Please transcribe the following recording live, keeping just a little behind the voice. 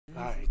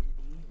Alright.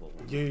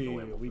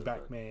 Yeah, we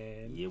back,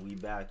 man. Yeah, we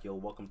back, yo.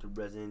 Welcome to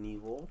Resident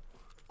Evil.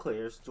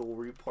 Claire's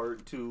Story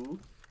Part 2.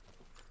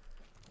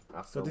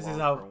 So this is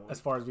how,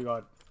 as far as we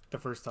got the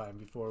first time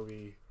before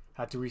we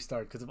had to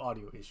restart because of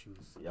audio issues.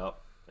 Yep.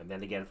 And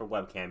then again for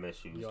webcam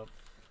issues. Yep.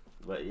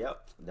 But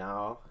yep,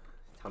 now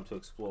time to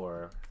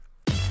explore.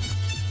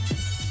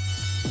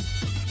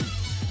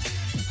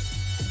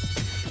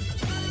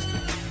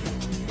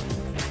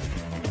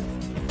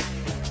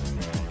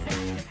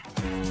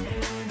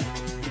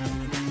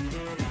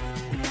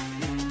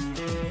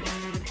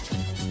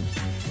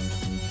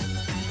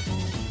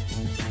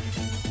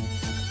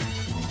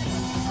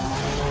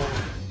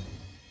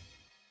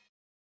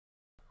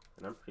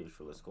 And I'm pretty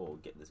sure let's go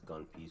get this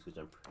gun piece, which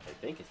I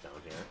think is down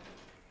here.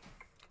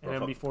 And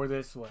then before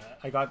this, what,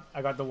 I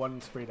got the one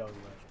spray that was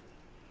left.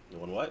 The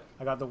one what?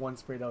 I got the one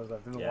spray that was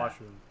left in the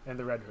washroom and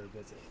the red herb.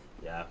 That's it.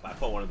 Yeah, I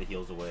put one of the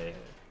heals away.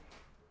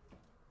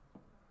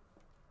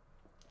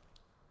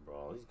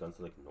 Bro, these guns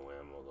are like no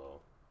ammo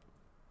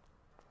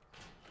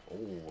though.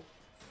 Oh,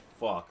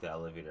 fuck! The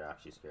elevator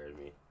actually scared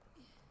me.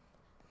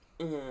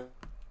 It's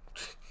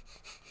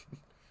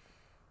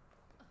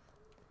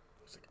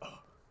like, oh.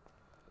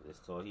 Is it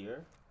still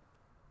here?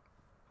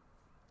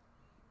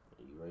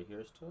 Are you right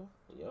here still?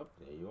 Yep,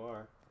 there you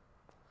are.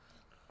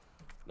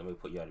 Let me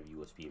put you out of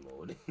USP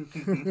mode.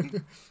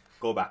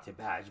 Go back to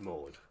badge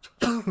mode.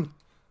 So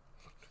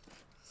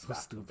back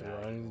stupid.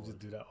 Why didn't you just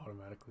do that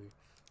automatically?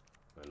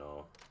 I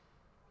know.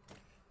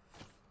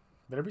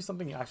 Better be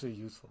something actually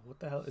useful. What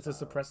the hell? It's a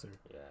suppressor.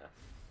 Yeah.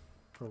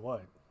 For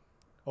what?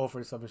 Oh, for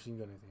a submachine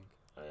gun, I think.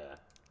 Oh yeah.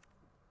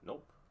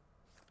 Nope.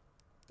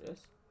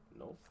 This?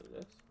 Nope.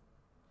 This?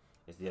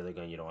 It's the other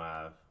gun you don't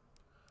have.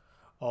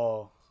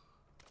 Oh.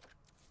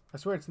 I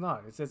swear it's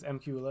not. It says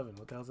MQ11.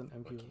 What the hell's an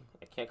MQ?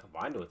 I can't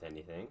combine it with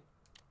anything.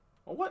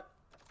 Oh, what?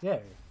 Yeah.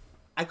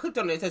 I clicked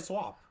on it. It said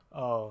swap.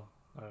 Oh,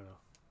 I don't know.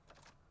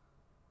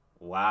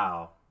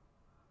 Wow.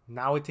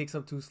 Now it takes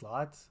up 2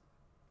 slots?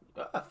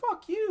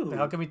 Fuck you. The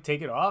hell, can we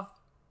take it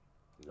off?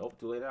 Nope,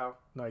 do it now.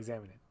 No,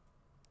 examine it.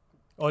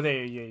 Oh,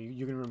 there, yeah,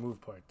 you can remove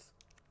parts.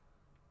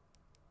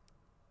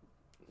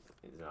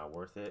 It's not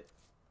worth it.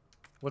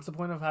 What's the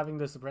point of having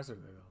the suppressor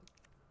there, though?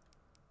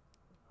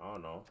 I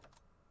don't know.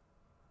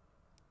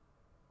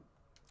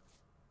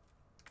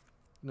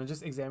 No,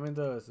 just examine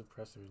the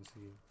suppressor and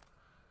see.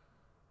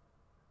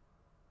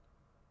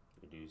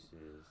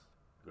 Reduces.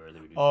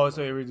 Oh,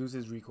 so it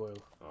reduces recoil.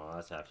 Oh,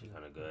 that's actually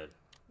kind of good.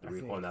 The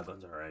recoil on that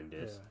gun's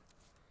horrendous.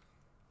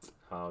 Yeah.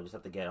 I'll just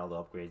have to get all the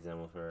upgrades in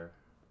with her.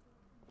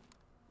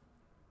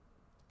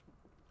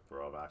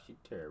 Bro, I'm actually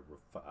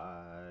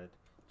terrified.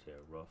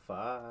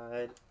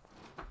 Terrified.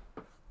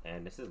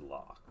 And this is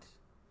locked.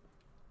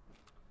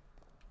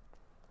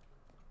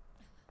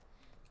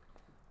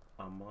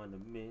 I'm on a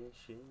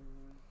mission.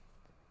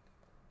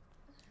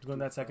 Go on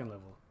that second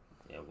level.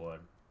 Yeah,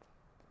 what?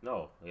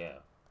 No, yeah.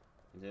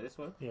 Is it this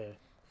one? Yeah.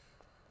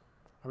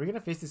 Are we gonna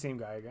face the same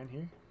guy again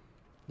here?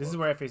 This is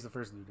where I faced the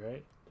first dude,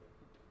 right?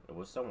 It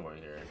was somewhere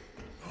here.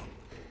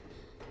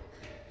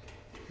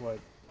 What?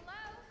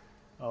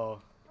 Hello?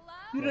 Oh. Hello?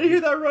 You didn't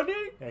hear that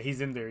running? Yeah,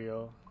 he's in there,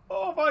 yo.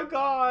 Oh my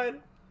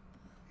god!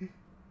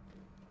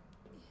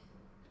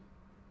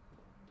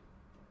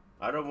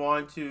 I don't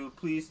want to.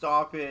 Please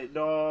stop it.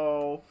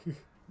 No.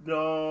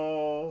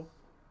 No.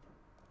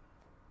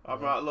 I'm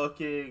not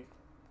looking.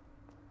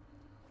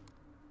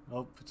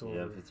 Oh, it's over.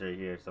 Yep, it's right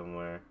here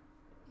somewhere.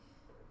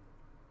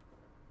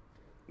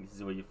 This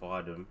is where you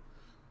fought him.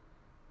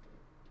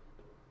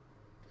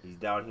 He's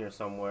down here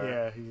somewhere.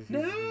 Yeah, he's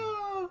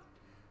no!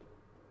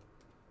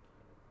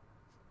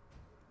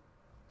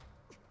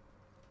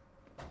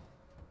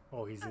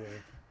 Oh, he's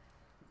there.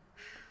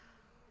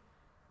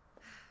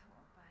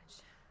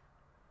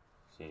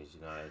 Seems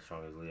you're not as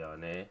strong as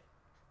Leon, eh?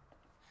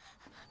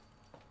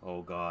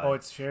 Oh god. Oh,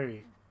 it's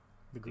Sherry.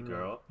 The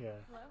girl? Yeah.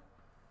 Hello?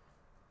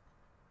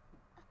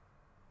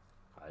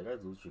 How you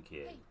guys lose your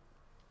kid? Hey.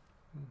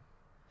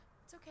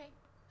 It's okay.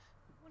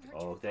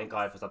 Oh, thank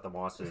God if it's not the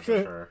monsters for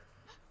sure.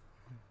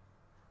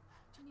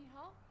 Do you need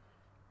help?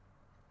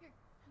 Here,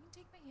 you can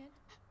take my hand.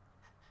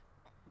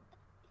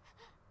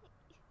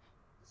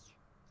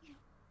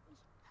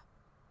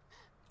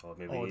 Oh,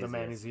 maybe the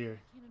man is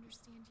here. I can't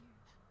understand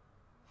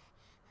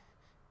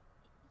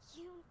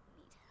you. You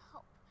need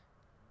help.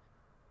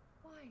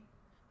 Why?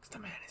 Because the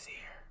man is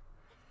here.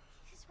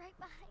 He's right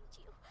behind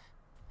you.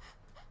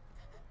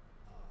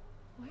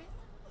 What?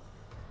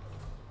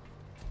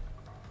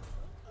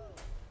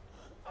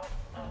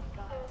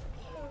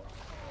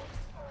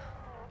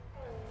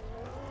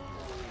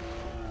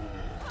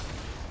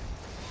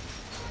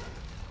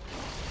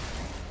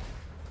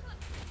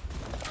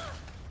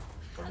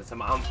 Or this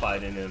time I'm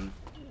fighting him.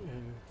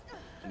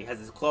 And he has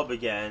his club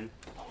again.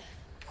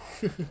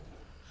 You gotta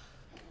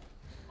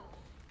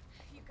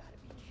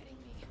be kidding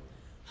me.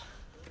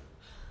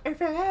 Hey,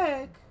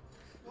 heck.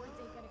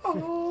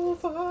 Oh,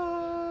 fuck.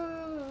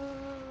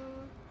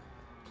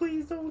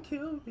 Please don't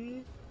kill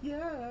me.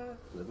 Yeah.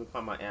 Let me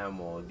find my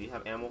ammo. Do you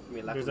have ammo for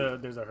me left?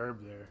 There's a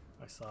herb there.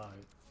 I saw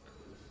it.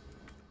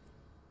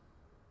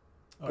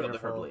 Put up the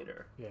herb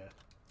later. Yeah.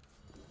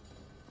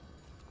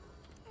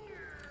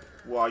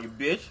 Wow, you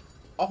bitch.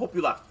 I hope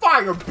you like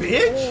fire,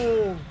 bitch.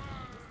 Oh.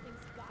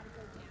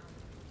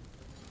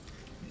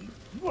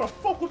 You wanna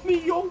fuck with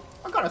me, yo?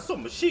 I got a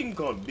submachine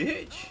gun,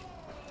 bitch.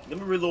 Let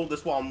me reload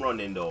this while I'm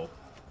running, though.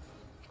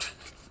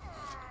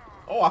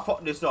 Oh, I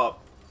fucked this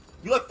up.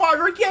 You like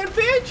fire again,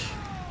 bitch?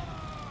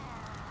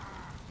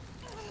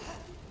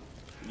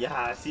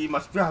 Yeah, see my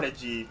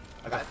strategy.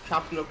 I got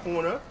trapped in the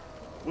corner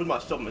with my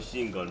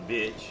submachine gun,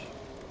 bitch.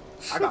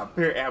 I got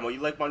bear ammo. You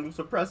like my new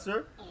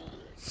suppressor?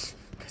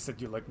 I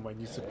said you like my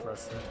new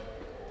suppressor.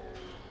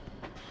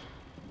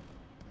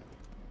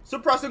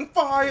 Suppressing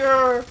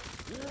fire!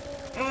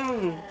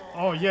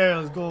 Oh yeah,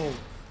 let's go.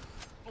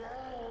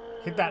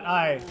 Hit that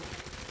eye.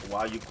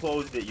 Wow, you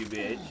closed it, you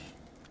bitch.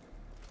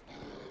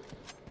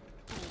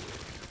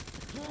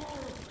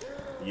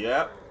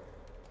 Yep.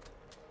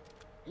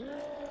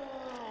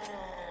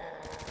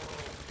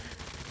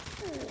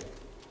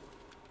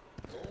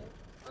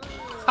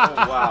 Oh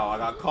wow, I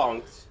got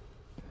conked.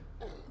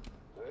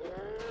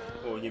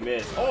 Oh, you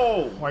missed.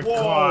 Oh, my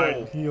whoa.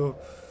 God, heal.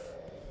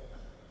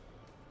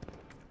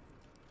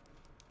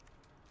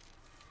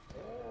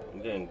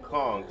 I'm getting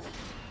conked.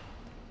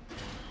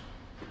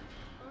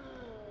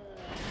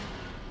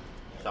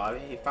 Shall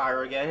I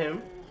fire again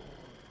him?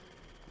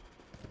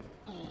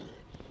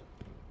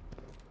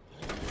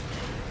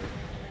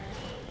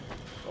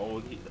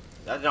 Oh,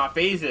 that did not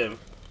phase him.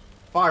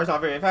 Fire's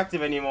not very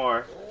effective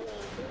anymore.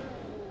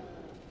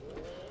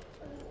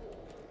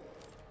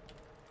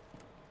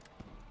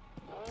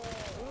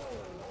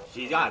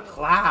 She's got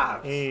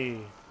claps. Hey.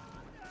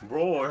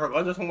 Bro, her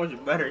guns are so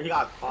much better. He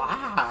got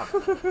clapped.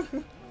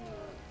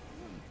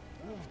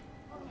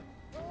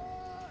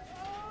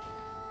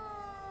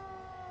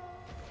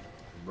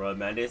 Bro,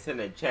 man, they sent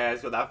a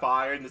chance with that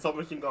fire and the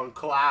submachine gun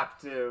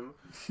clapped him.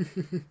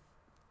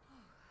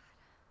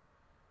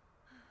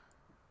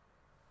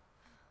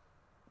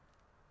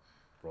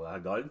 Bro,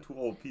 that gun too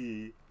OP.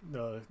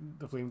 The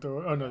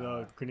flamethrower. Oh no,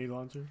 the grenade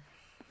launcher.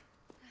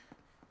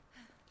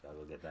 Gotta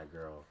go get that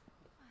girl.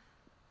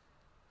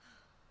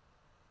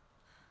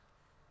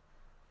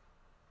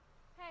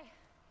 Hey,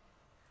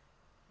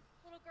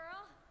 little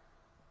girl.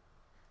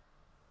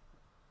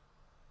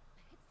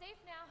 It's safe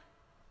now.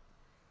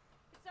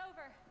 It's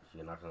over. She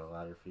gonna knock on the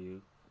ladder for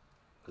you?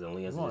 Because the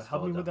Leon's Come on, just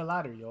help fell me down. with the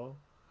ladder, yo.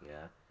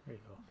 Yeah. There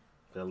you go.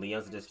 The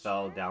Leon's just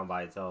fell down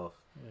by itself.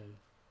 Yeah.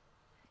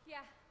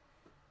 Yeah,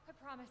 I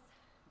promise.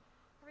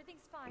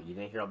 Everything's fine. You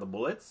didn't hear all the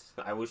bullets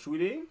I was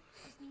shooting?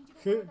 Just need you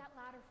to hold that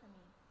ladder for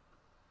me.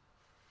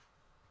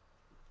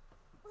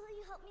 Will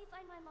you help me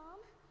find my mom?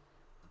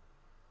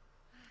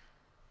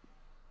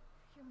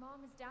 Your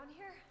mom is down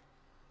here?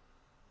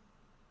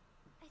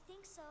 I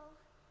think so.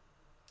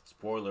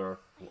 Spoiler,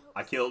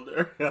 I killed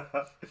her.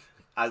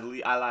 I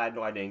lied,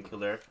 no I didn't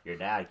kill her. Your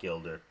dad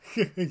killed her.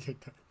 Your dad.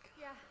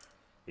 Yeah.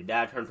 Your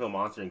dad turned to a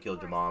monster and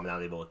killed your mom, now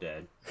they both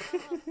dead.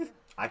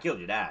 I killed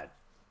your dad.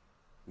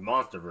 Your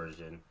monster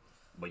version.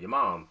 But your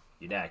mom,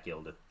 your dad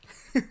killed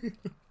her.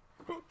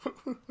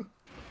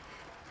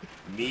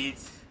 Meet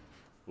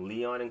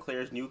Leon and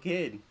Claire's new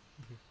kid.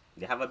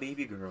 They have a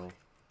baby girl.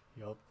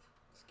 Yup.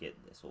 Let's get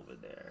this over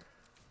there.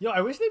 Yo,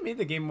 I wish they made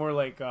the game more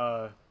like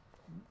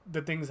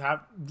the things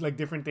have like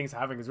different things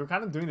happening, because we're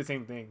kind of doing the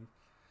same thing.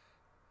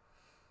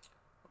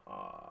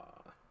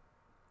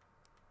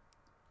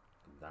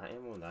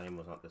 That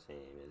ammo's not the same,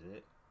 is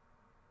it?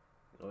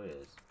 Oh, it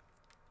is.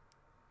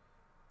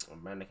 Oh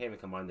man, I can't even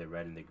combine the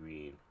red and the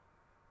green.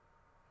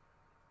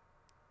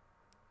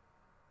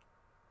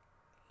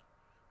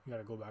 You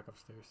gotta go back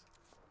upstairs.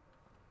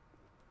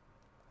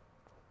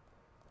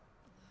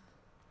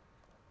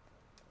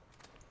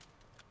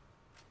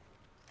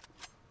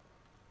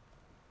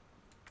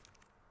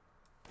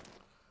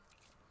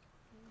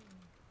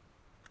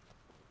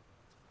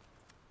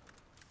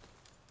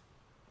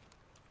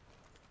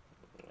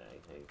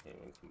 I can't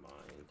even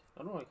combine.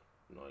 Oh no,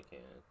 no, I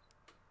can't.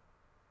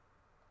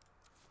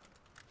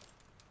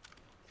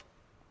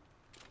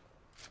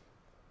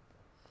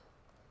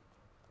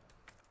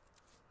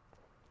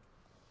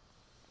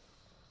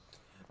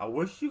 I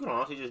wish you could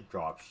honestly just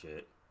drop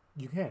shit.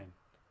 You can,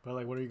 but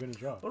like, what are you gonna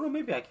drop? Oh no,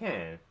 maybe I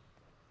can.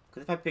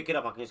 Because if I pick it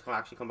up, I can just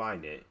actually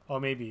combine it. Oh,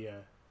 maybe,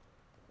 yeah.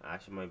 I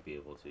actually might be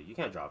able to. You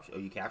can't drop shit. Oh,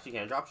 you actually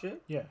can't drop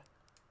shit? Yeah.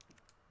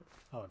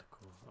 Oh,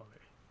 cool.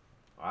 Okay.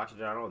 Oh, actually,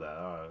 did I know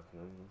that?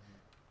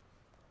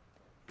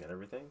 Get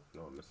everything?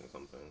 No, I'm missing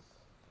something.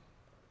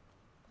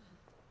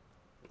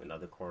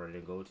 Another corner I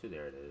didn't go to.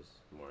 There it is.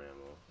 More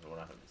ammo. What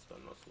I have this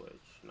one? No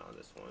switch. No,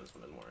 this one. This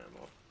one has more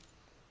ammo.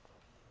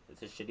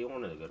 It's a shitty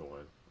one or the good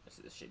one? This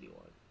is the shitty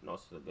one. No,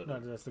 it's the good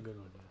one. No, that's the good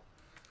one.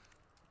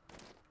 Yeah.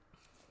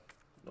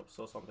 Nope,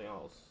 still something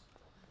else.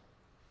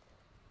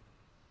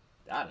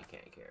 That I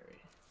can't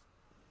carry.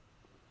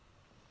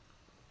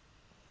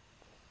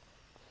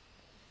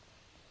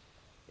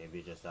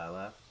 Maybe just that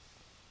left?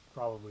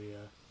 Probably,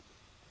 yeah.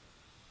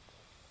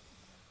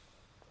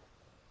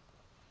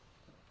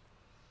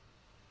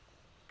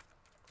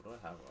 What do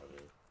I have on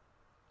me?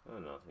 Oh,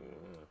 nothing.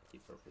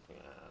 Keep everything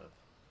I have.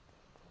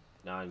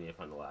 Now I need to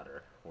find the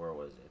ladder. Where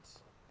was it?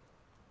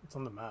 It's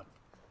on the map.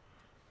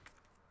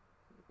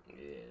 It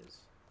is.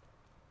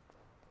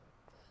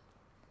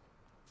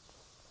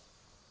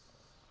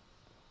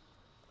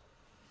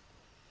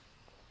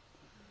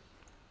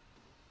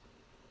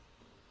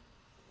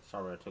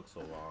 Sorry it took so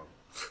long.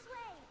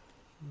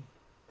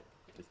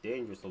 It's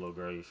dangerous, little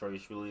girl. You sure you're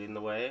really in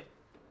the way?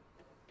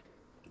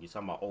 You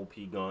talking about OP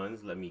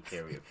guns? Let me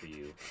carry it for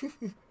you.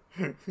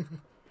 Man,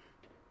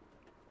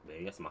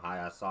 you got some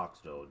high-ass socks,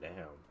 though. Damn.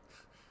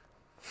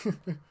 It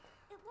won't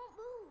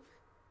move.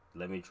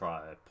 Let me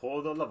try.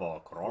 Pull the lever,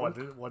 Kronk.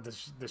 What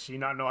does she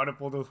not know how to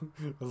pull the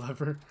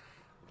lever?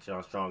 She's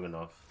not strong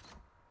enough.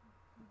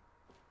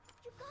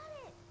 You got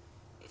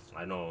it.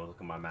 I know.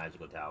 Look at my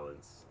magical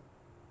talents.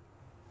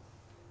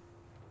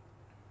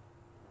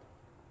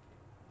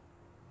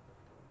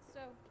 So,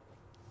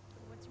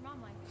 what's your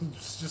mom like?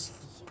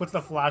 Just puts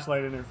the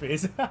flashlight in her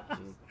face. Making an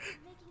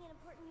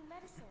important new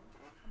medicine.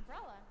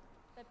 Umbrella?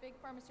 That big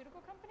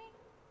pharmaceutical company?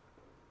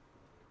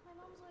 My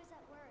mom's always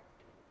at work.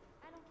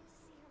 I don't get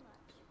to see her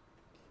much.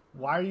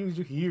 Why are you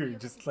here,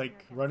 just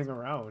like running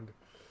around?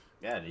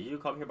 Yeah, did you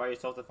come here by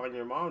yourself to find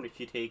your mom? Or did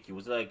she take you?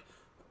 Was it like,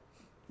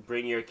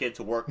 bring your kid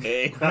to work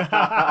day?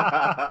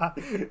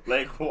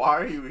 Like, why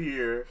are you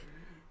here?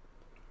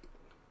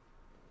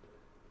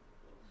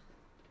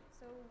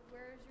 So,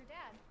 where's your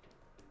dad?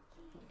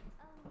 He,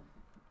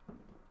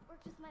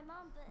 worked with my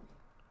mom, but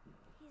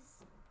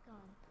he's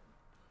gone.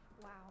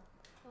 Wow,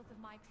 both of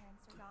my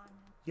parents are gone.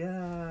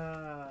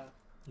 Yeah.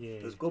 Yeah.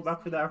 Let's go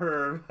back for that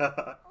herb. Oh,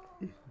 I'm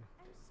sorry.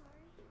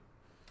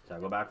 Should I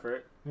go back for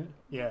it?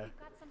 Yeah. We've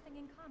got something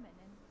in common,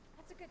 and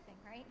that's a good thing,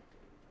 right?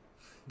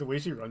 The way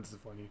she runs is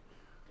funny.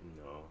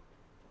 No.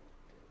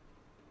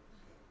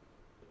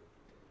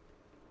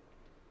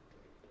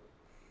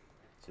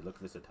 See, look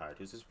at this attire.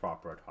 This is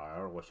proper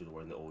attire, or what she's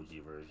wearing the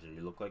OG version.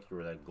 You look like you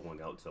were like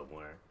going out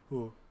somewhere.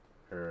 Who?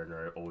 Her in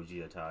her OG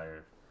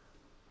attire.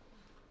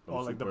 Oh,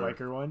 like the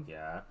biker one?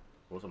 Yeah.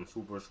 With some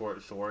super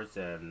short shorts,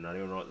 and I don't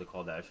even know what they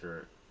call that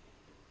shirt.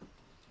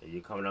 Are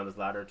you coming down this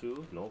ladder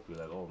too? Nope. You're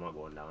like, oh, I'm not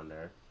going down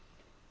there.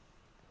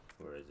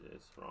 Where is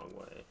this? Wrong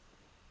way.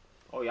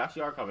 Oh, you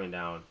actually are coming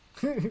down.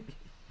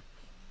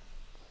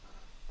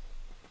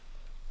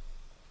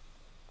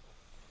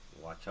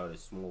 Watch out,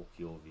 it's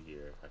smoky over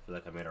here. I feel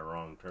like I made a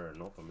wrong turn.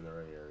 Nope, I'm in the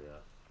right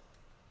area.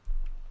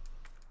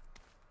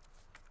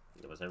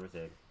 That was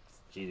everything.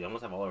 Geez, we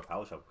almost have all our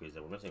polish upgrades.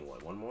 We're missing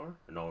what? One more?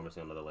 No, we're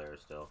missing another layer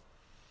still.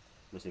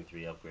 Missing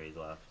 3 upgrades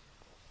left.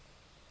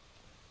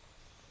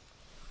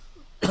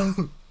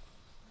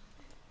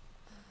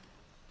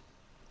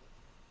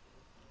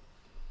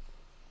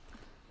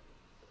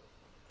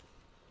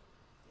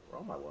 Where are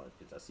all my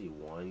weapons? I see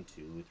 1,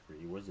 2,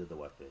 3. Where's the other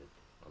weapon?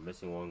 I'm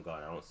missing one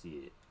gun. I don't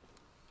see it.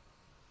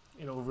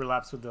 It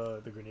overlaps with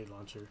the grenade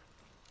launcher.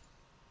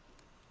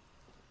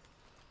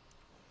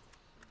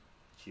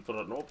 She put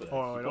it open.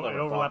 Oh, it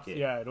overlaps.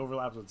 Yeah, it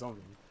overlaps with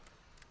something.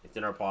 It's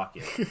in our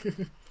pocket.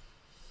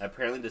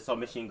 Apparently, the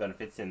submachine gun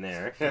fits in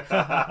there.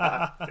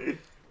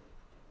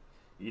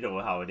 You know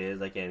how it is,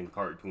 like in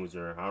cartoons,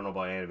 or I don't know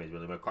about animes,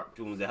 really, but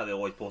cartoons, how they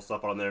always pull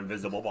stuff out of their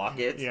invisible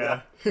pockets.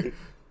 Yeah.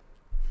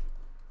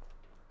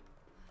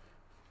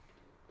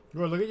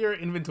 Bro, look at your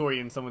inventory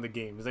in some of the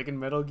games. Like in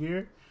Metal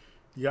Gear,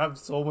 you have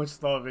so much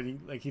stuff, and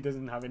he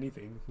doesn't have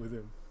anything with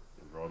him.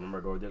 Bro,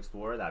 remember Dora the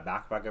Explorer? That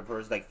backpack of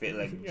hers, like, fit,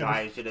 like,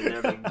 giant shit in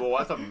there. Like, bro,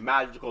 that's a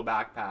magical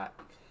backpack.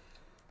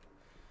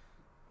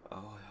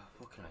 Oh,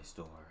 what can I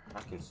store? I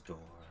can store.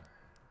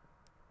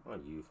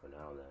 On you for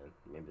now, then.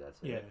 Maybe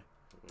that's it. Yeah.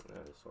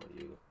 Yeah, just store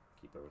you.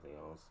 Keep everything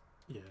else.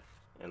 Yeah.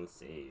 And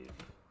save.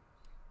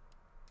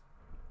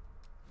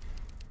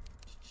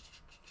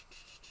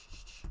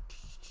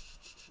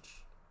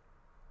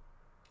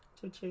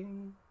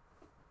 Cha-ching.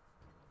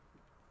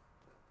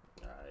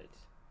 Alright.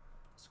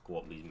 Let's go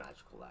up these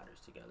magical ladders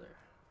together.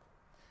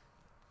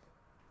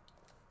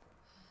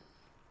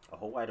 I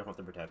hope I don't have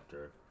to protect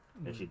her.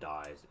 And she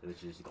dies. And then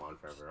she's just gone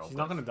forever. She's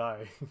not gonna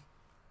die.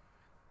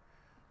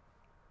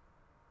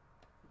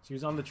 She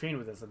was on the train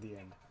with us at the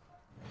end.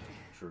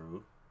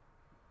 True.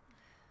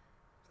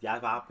 Yeah,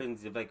 what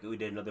happens if like we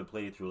did another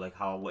playthrough, like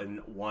how when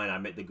one I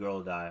made the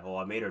girl die. Oh,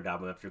 I made her die,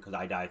 but after because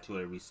I died too,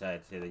 it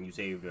resets, and then you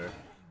saved her.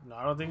 No,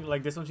 I don't think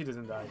like this one. She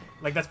doesn't die.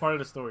 Like that's part of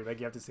the story. Like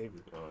you have to save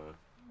her.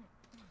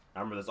 I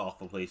remember this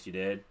awful place you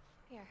did.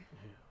 Here.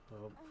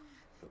 Well,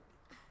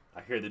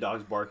 I hear the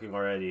dogs barking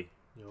already.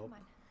 yup. Come on.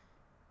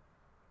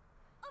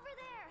 Over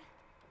there.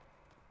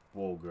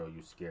 Whoa, girl,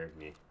 you scared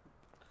me.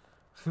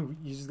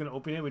 You're just gonna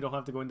open it? We don't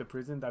have to go into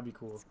prison? That'd be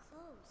cool. It's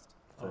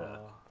closed.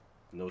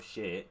 No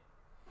shit.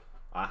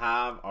 I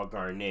have a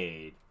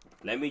grenade.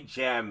 Let me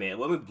jam it.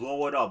 Let me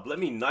blow it up. Let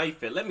me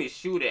knife it. Let me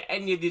shoot it.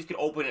 Any of these could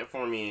open it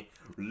for me.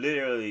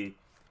 Literally.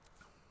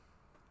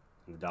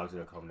 The dog's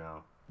gonna come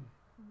now.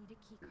 We need a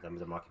key card. That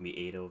means I'm not gonna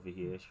be Ada over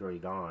here. She's already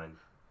gone.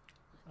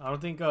 I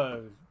don't think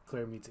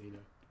Claire meets Ada.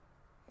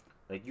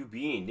 Like you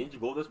being. Didn't you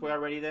go this way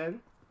already then?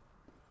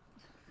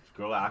 This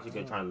girl actually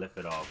gonna try and lift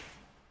it up.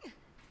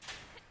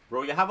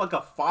 Bro, you have like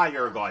a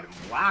fire gun.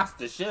 Blast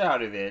the shit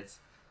out of it.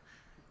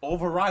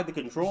 Override the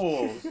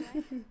controls.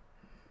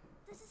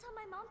 This is how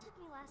my mom took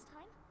me last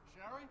time.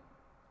 Sherry?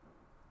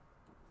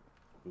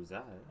 Who's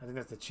that? I think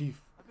that's the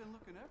chief. I've been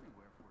looking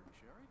everywhere for you,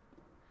 Sherry.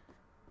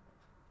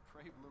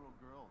 Brave little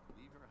girl to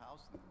leave her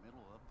house in the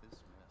middle of this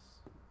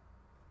mess.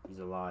 He's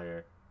a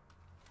liar.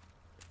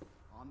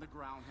 On the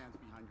ground, hands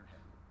behind your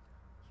head.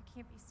 You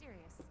can't be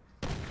serious.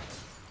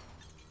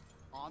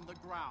 On the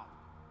ground.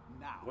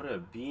 Now. What a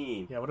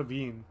bean. Yeah, what a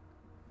bean.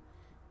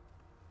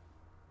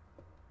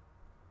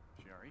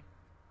 Sherry,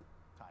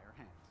 tie your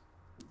hands.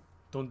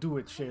 Don't do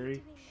it, What are you Sherry.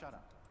 doing? Shut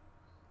up.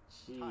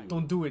 Jeez.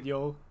 Don't do it,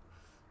 yo.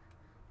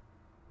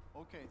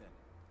 Okay then.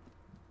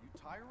 You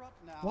tie her up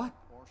now What?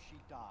 or she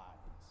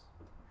dies.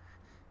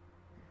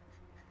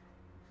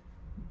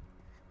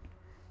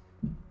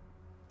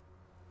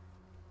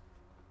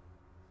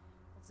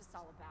 What's this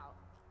all about?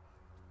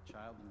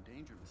 Child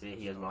endangerment. See,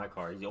 he has my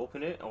card. Does he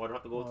open it? Oh, I don't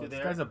have to go Oh, through this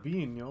there? guy's a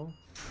bean, yo.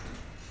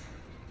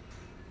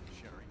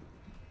 Sherry,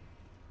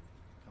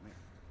 come here.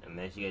 And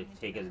then she gonna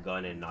take his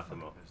gun and knock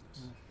him out.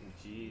 Business.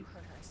 Jeez. You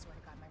heard her. I swear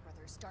to God, my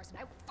brother is stars, and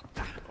I will fuck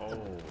that.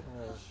 Oh.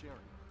 Oh. Sherry,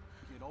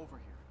 get over here.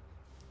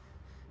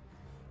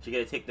 She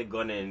gonna take the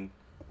gun and...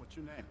 What's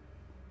your name?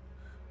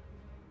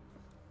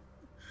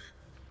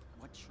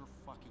 What's your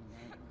fucking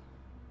name?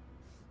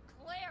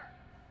 Claire!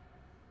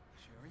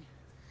 Sherry,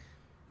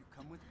 you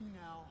come with me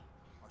now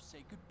or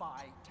say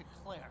goodbye to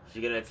Claire. She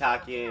gonna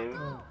attack him.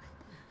 Oh.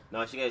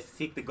 No, she gonna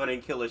take the gun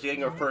and kill her. She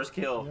getting her first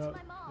kill. Yeah,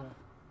 my mom.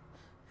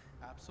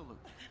 yeah. Absolutely.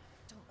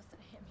 Don't listen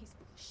to him. He's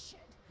full of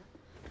shit.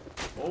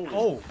 Oh,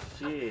 Oh.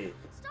 shit.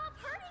 Stop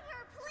hurting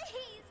her,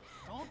 please.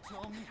 Don't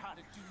tell me how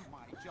to do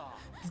my job.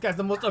 This guy's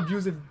the most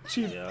abusive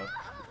chief. Yeah. Let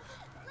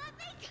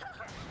me go.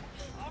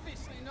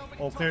 Obviously,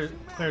 nobody Oh, told you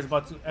Claire's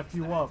about to F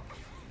you up.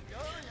 Go,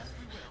 yes,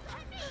 we will.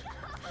 Let me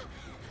go.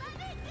 Let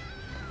me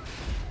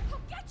go.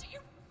 I'll get you, you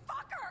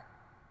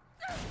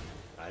fucker!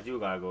 I do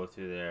gotta go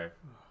through there.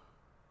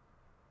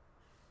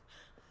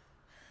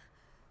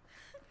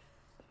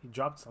 He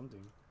dropped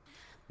something.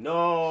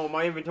 No,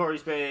 my inventory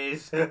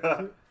space. Stay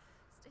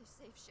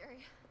safe, Sherry.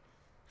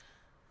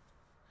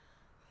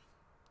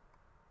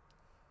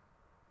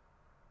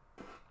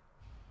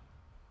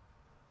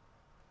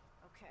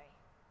 Okay.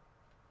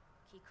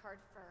 Key card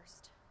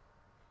first.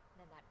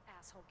 Then that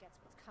asshole gets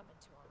what's coming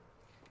to him.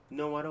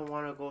 No, I don't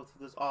want to go to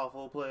this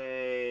awful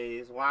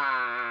place.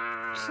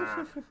 Wow.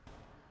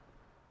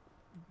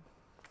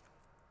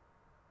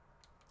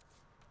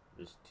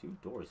 There's 2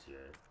 doors here.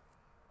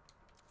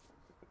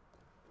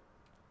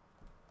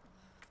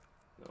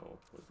 No,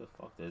 what the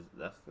fuck?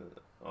 That's the...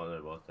 Oh,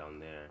 they're both down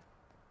there.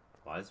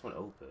 Why is this one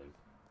open?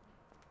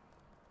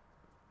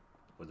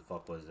 What the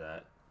fuck was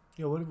that?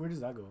 Yo, where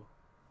does that go?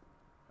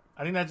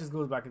 I think that just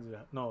goes back into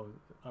that. No,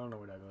 I don't know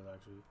where that goes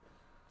actually.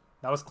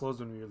 That was closed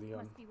when we were Leon.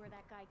 Must be where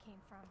that guy came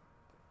from.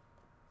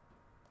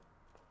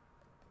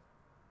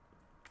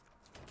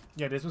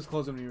 Yeah, this was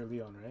closed when we were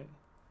Leon, right?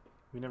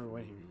 We never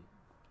went here.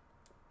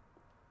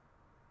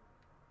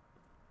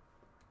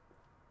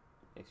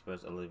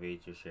 Express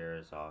elevator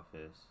sheriff's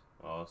office.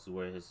 Oh, so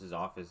where his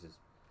office is?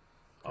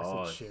 I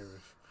Oh, said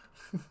sheriff.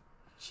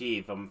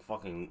 Chief, I'm a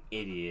fucking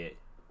idiot.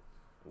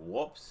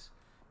 Whoops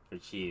for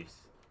Chiefs.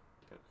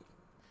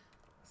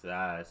 So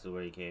that's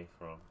where he came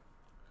from.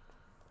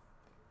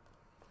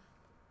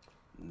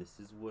 This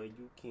is where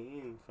you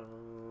came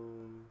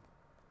from.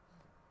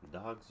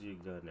 Dogs, you're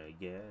gonna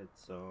get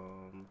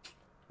some.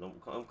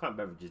 What kind of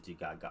beverages you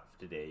got for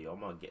today, yo? I'm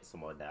gonna get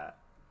some of that.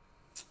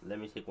 Let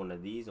me take one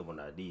of these and one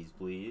of these,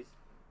 please.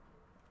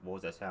 What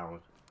was that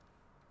sound?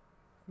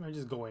 I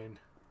just go in.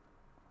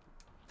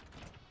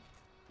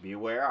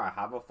 Beware, I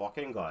have a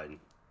fucking gun.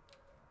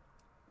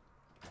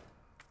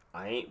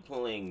 I ain't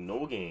playing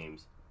no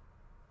games.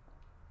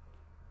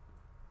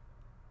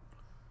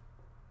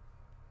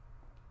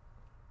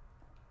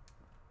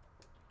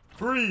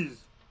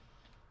 Freeze!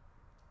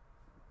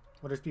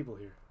 Well, there's people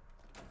here.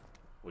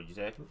 What'd you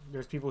say?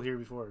 There's people here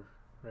before,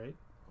 right?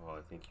 Oh,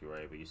 I think you're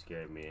right, but you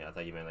scared me. I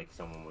thought you meant like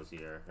someone was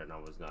here, and I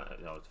was not.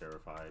 I was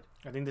terrified.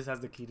 I think this has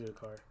the key to the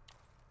car.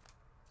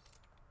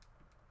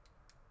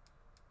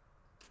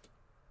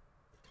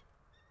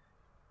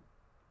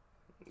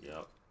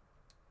 Yep.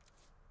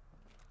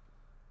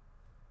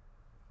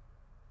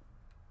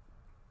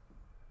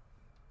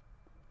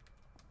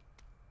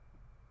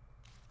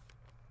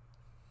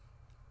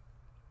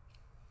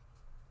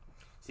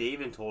 See, they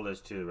even told us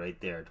to right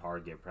there,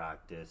 target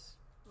practice.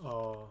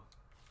 Oh,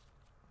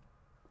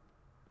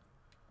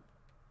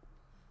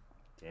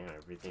 Damn,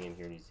 everything in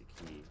here needs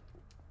a key.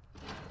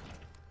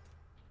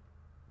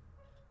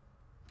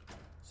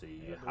 So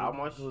you, how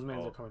much? Those men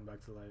Oh, are coming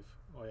back to life.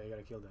 Oh yeah, you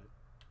gotta kill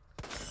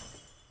that.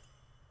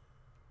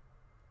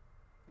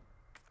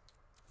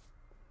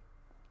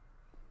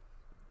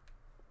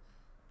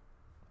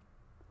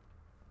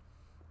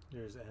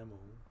 There's ammo.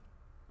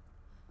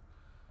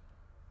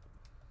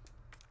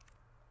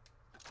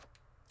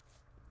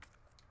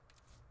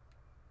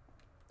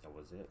 that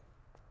was it.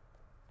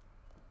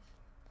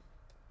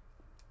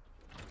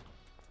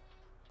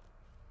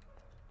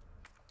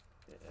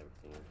 Get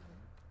everything in here.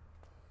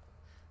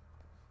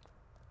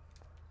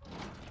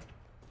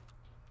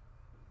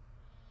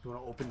 You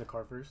want to open the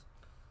car first?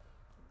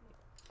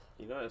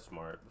 You know that's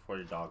smart. Before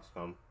the dogs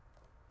come.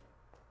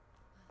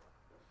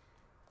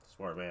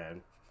 Smart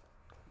man.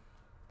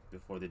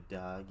 Before the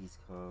doggies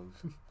come.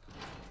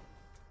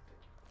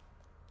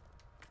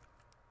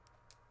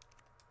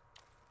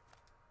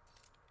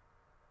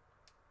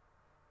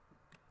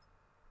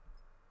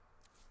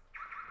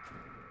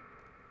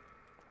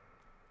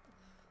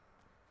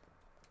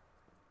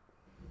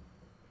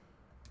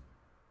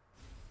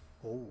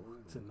 Oh,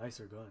 it's a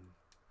nicer gun.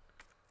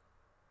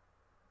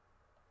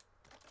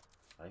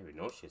 I didn't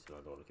even know shit's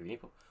going on.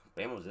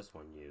 What ammo does this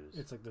one use?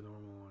 It's like the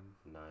normal one.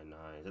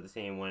 9.9. Is that the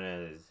same one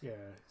as... Yeah.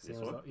 This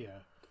Same as one? yeah.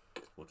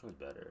 Which one's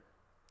better?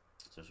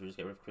 So should we just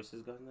get rid of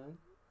Chris's gun then?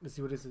 Let's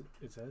see what it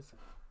says.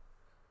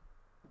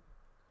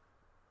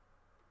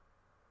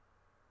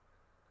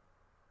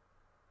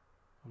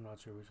 I'm not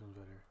sure which one's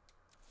better.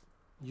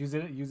 Use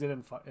it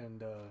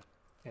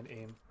and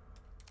aim.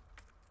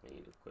 I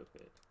need to equip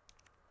it.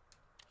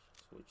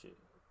 Switch it.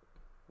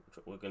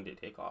 What gun did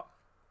it take off?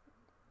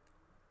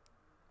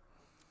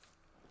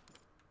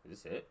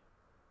 Is this it?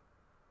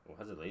 Well,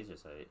 it has a laser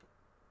sight.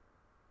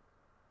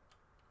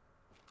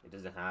 It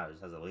doesn't have. It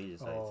just has a laser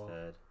sight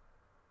instead.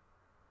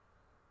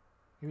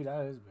 Maybe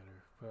that is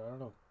better, but I don't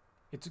know.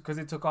 It's because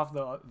it took off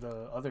the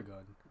other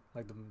gun,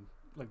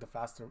 like the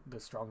faster, the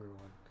stronger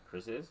one.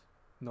 Chris's?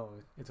 No,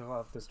 it took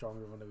off the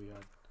stronger one that we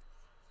had.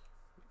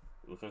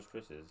 Which one's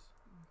Chris's?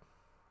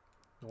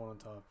 The one on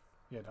top.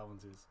 Yeah, that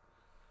one's his.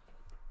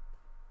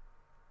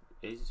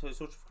 So it's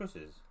switched for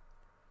Chris's.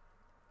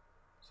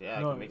 So yeah,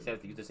 No, it makes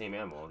sense to use the same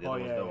ammo. The Oh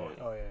other yeah, ones don't.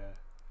 yeah. Oh yeah.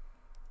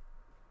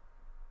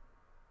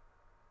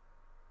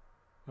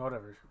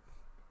 Whatever.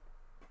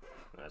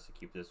 Alright, so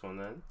keep this one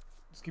then.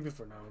 Just keep it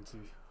for now and see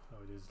how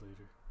it is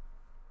later.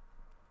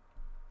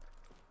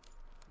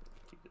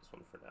 Keep this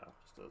one for now.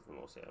 Still has the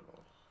most ammo.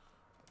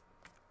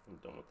 I'm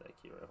done with that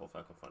key, right?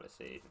 Hopefully I can find a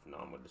save. If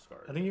not, I'm gonna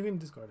discard it. I think you can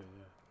discard it,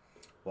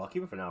 yeah. Well, I'll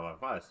keep it for now, but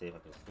if I find a save, I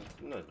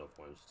can... No, there's no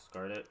point. Just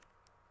discard it.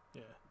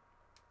 Yeah.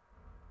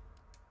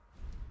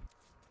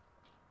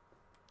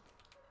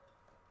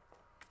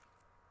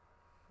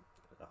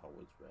 The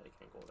hallway's red. I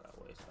can't go that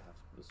way, so I have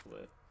to go this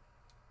way.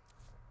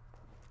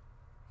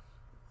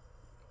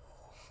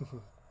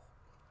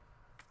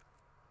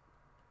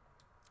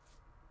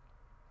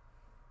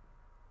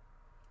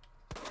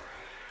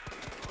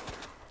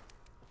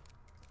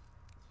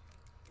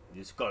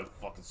 This gun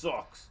fucking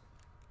sucks.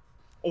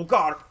 Oh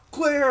god,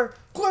 clear!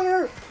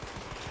 Clear!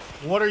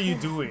 What are you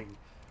doing?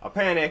 I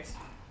panicked.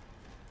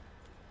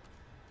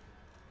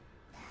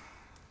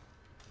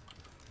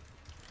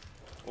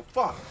 Oh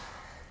fuck.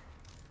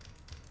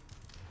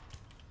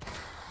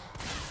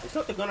 It's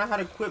not the gun I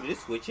had equipped. Did it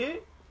switch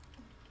it?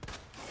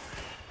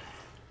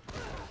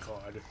 Oh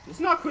god. It's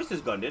not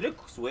Chris's gun. Did it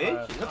switch?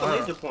 It's not the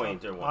laser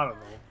pointer one. I don't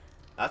know.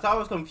 That's how I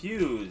was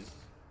confused.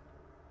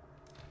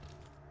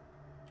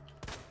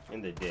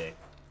 In the dick.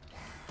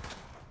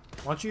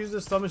 Why don't you use the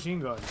submachine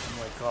gun? Oh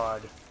my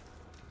god.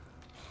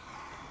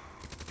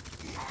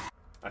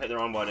 I hit the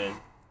wrong button.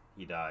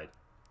 He died.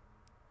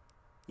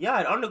 Yeah,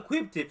 I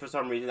unequipped it for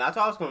some reason. That's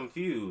why I was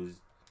confused.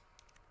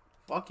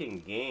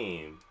 Fucking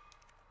game.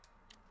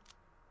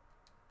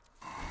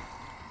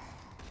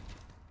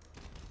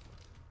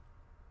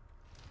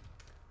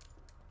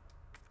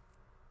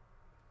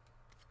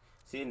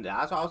 See,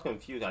 that's why I was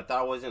confused. I thought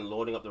I wasn't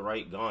loading up the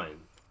right gun.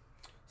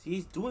 See,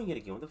 he's doing it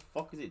again. What the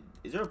fuck is it?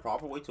 Is there a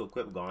proper way to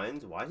equip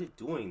guns? Why is it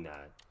doing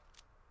that?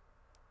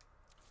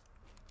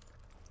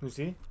 You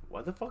see?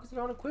 What the fuck is it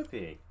not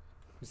equipping?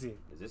 You see?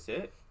 Is this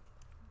it?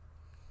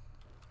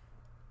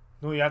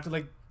 No, you have to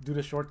like do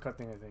the shortcut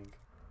thing, I think.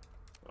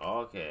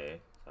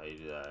 Okay. That's how you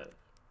do that.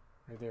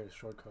 Right there,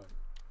 shortcut.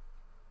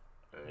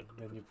 And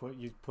Then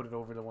you put it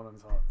over the one on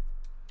top.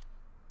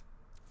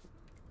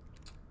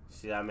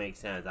 see, that makes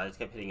sense. I just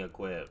kept hitting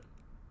equip.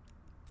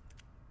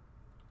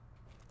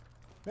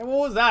 Man, what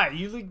was that?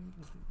 You like,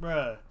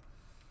 bruh.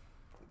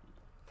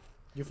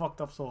 You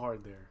fucked up so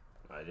hard there.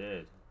 I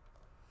did.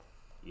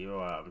 You know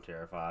what? I'm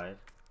terrified.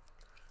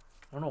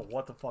 I don't know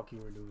what the fuck you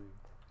were doing.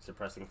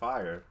 Suppressing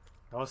fire.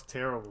 That was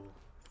terrible.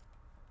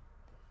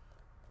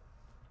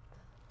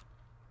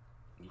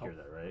 You hear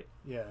that, right?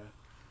 Yeah.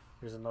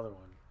 Here's another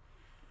one.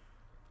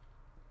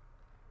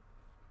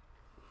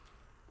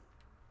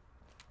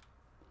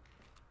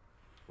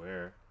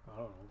 Where? I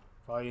don't know.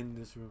 Probably in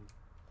this room.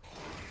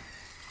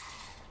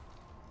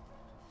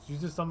 Just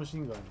use the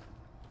submachine gun.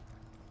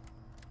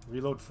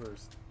 Reload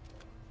first.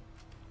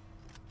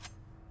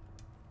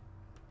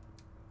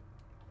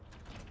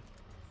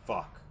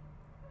 Fuck.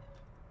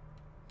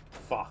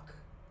 Fuck.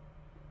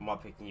 I'm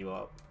not picking you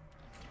up.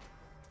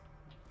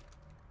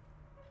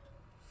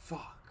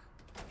 Fuck.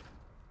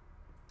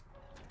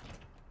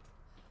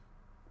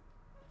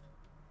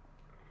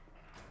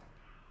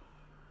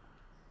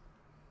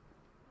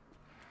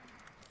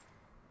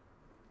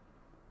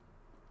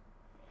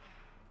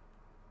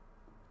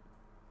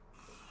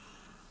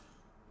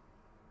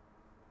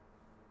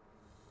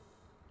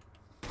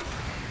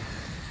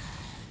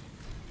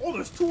 Oh,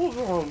 there's two of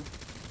them.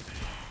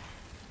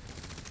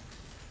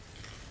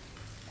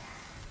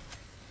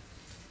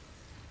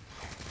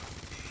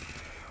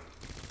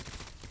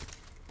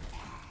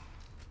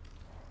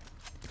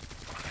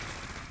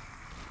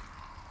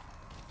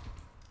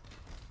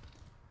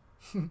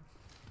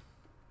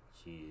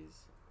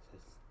 keys.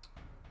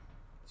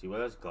 See why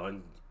this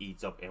gun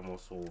eats up ammo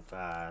so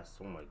fast.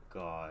 Oh my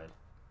god.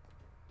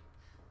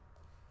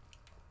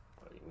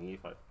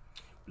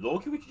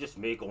 Loki, we should just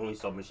make only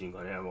submachine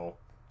gun ammo.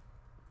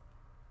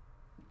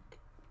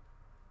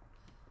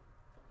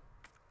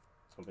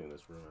 Something in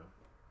this room.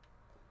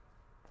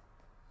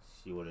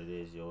 See what it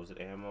is, yo. Is it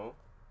ammo?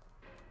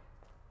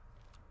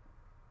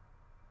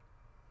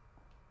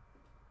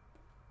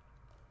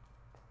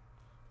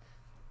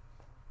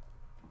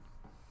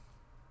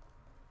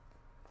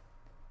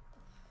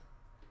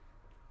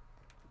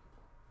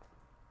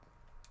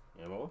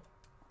 Ammo?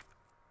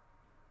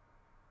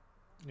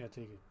 Yeah,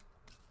 take it.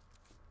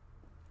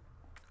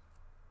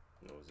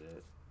 That was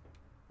it.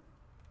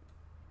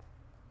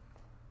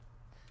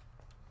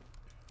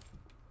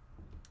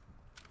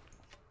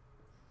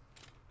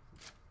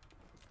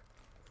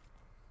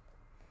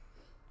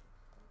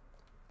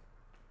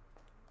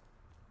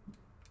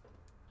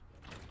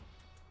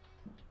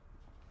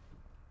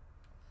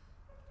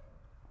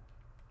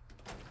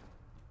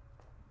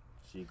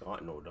 She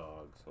got no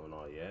dogs, so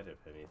not yet,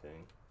 if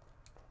anything.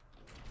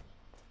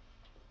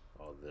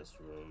 Oh, this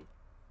room.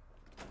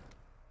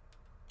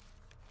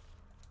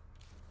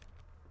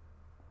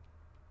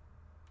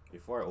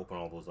 Before I open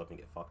all those up and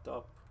get fucked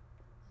up,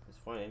 let's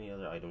find any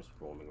other items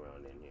roaming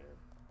around in here.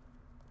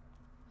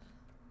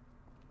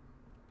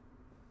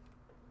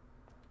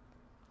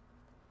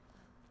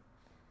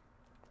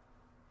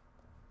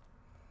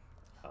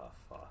 Oh,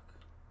 fuck.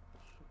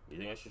 You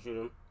think I should shoot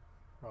him?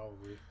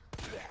 Probably.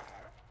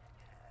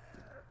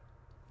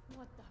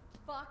 What the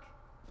fuck?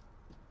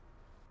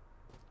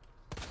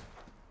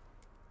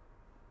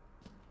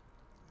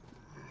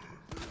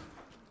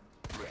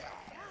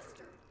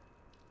 Bastard!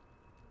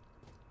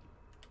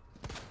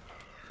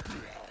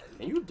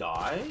 Can you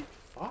die?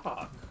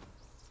 Fuck.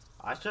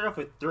 I started off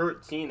with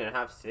 13 and I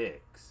have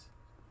 6.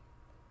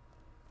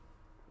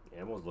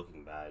 Ammo's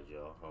looking bad,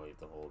 yo. I'll have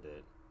to hold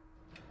it.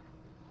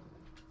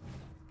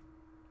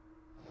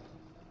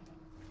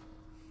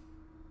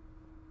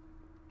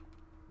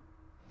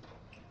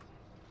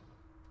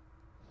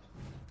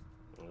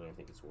 I don't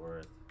think it's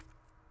worth.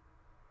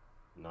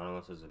 Not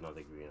unless there's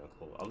another green.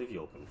 I'll leave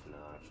you open for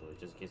now, actually,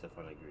 just in case I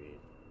find a green.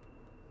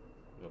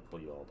 I'm gonna pull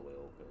you all the way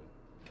open.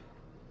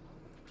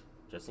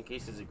 Just in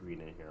case there's a green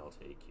in here, I'll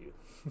take you.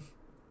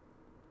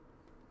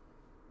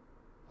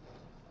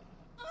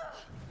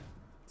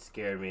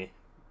 Scared me.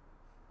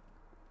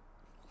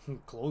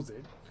 Close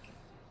it.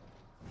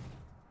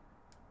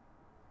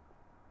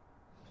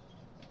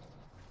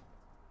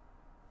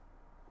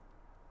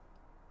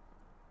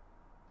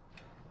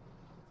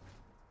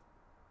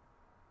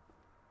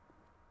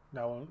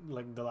 That one,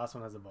 like the last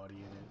one, has a body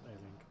in it, I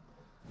think.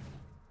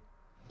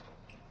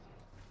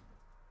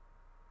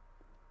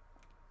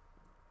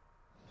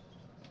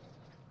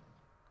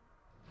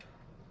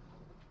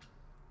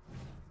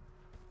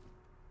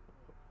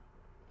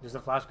 There's a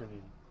flash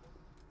grenade.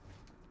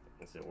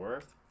 Is it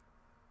worth?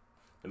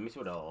 Let me see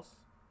what else.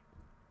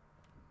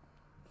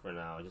 For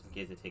now, just in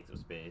case it takes up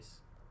space.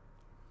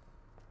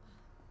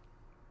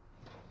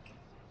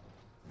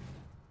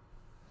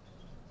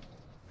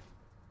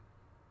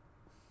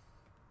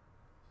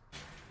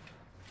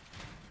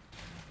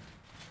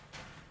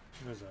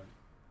 Where's that?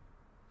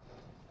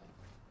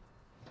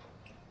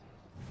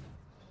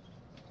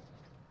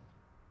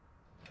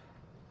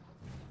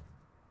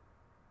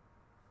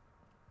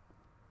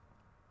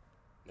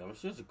 I'm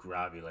just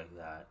grab you like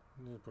that.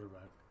 Just put it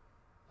back.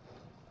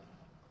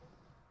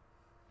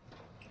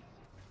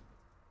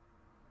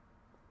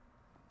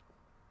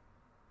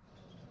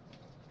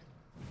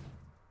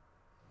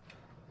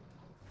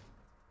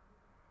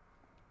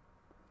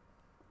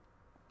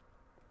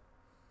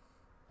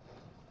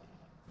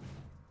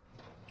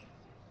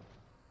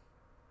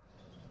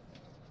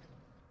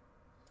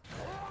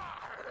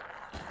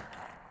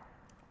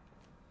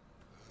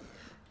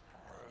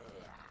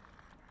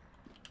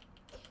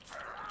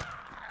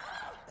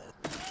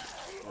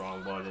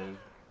 Wrong button.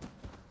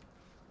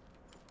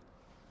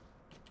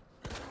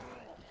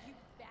 You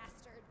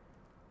bastard!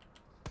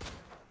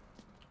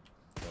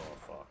 Oh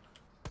fuck.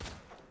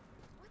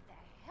 What the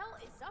hell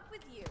is up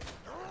with you?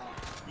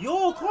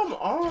 Yo, come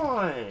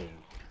on!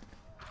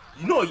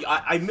 You know,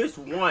 I missed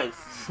once.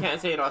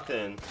 Can't say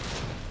nothing.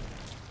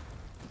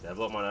 Did I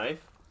blow up my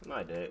knife? No,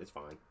 I did. It's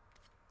fine.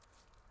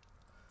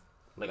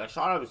 Like, I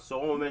shot him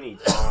so many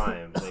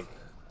times. Like,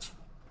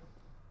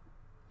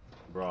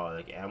 bro,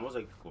 like, ammo's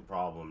like a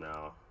problem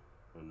now.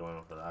 I'm going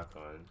off for that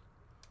gun.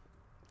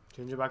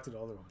 Change it back to the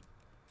other one.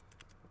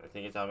 I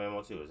think it's out of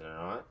ammo too, isn't it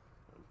not?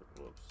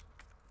 Whoops.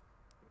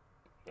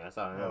 Yeah, it's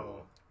out of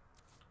ammo.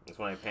 That's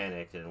when I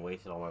panicked and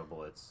wasted all my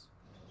bullets.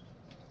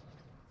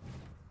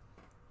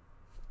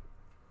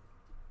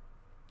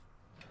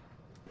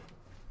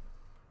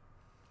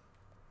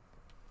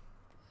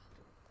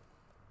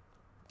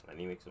 I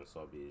need to make some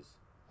subbies.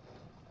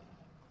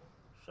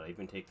 Should I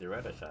even take the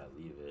red or should I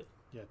leave it?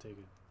 Yeah, take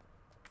it.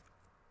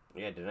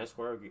 Yeah, didn't I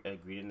score a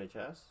greed in the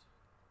chest?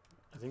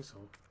 I think so.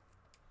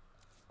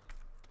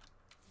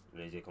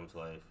 Lazy come to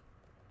life.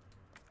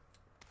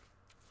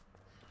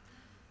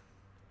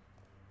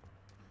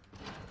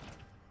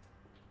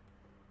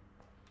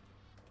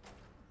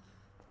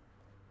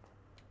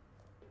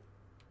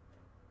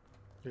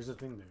 There's a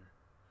thing there.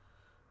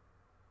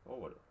 Oh,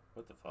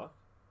 what the fuck?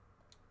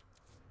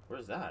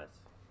 Where's that?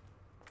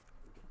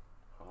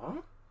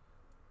 Huh?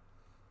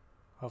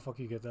 How fuck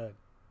you get that?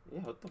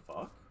 Yeah, what the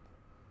fuck?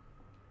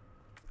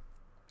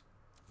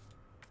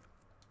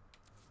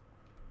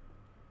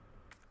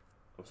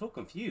 I'm so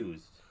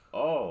confused.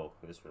 Oh,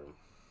 this room.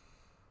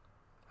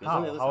 It's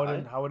on the How? other How would side.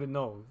 it? How would it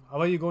know? How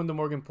about you go into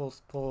Morgan,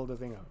 pull the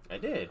thing out? I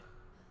did.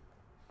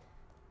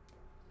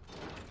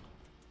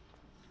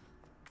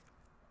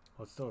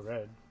 Oh, it's still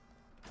red.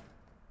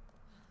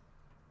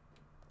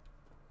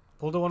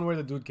 Pull the one where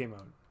the dude came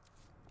out.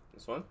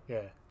 This one?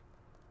 Yeah.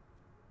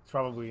 It's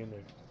probably in there.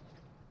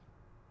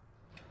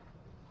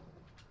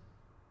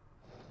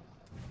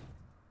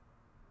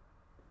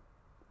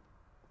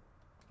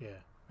 Yeah,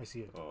 I see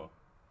it. Oh.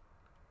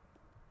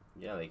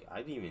 Yeah, like,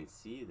 I didn't even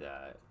see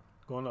that.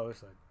 Go on the other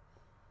side.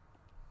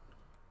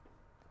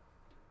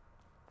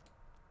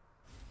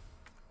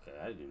 Okay,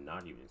 I did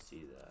not even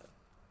see that.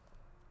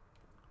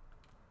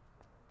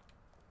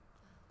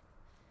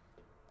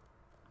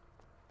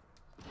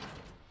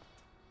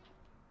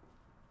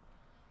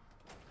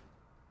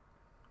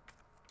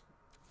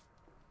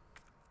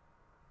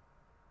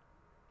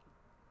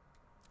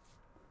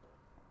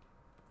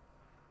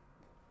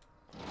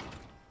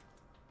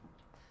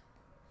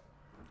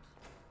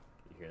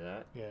 You hear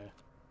that? Yeah.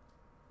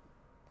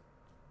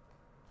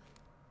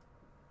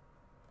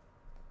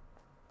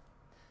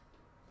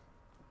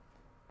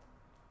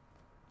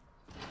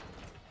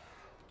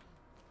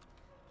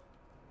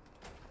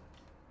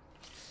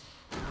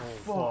 Oh,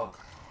 fuck.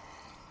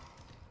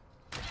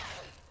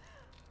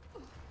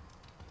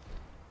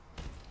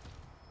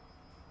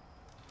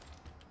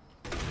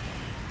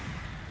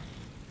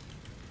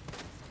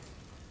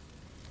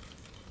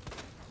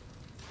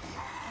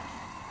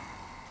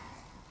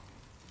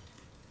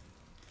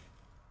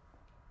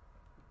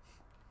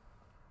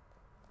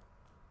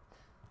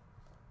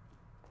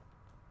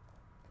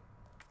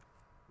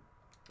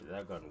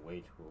 That gun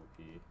way too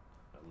OP.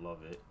 I love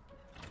it.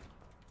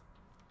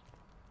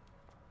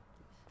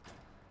 I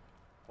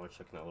want to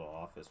check that little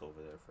office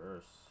over there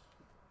first.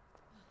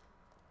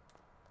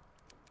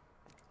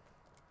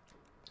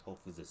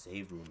 Hopefully there's a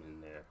save room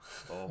in there.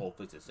 Oh,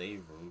 hopefully it's a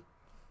save room.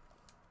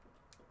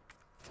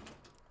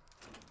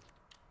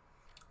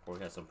 Or we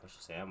got some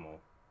precious ammo.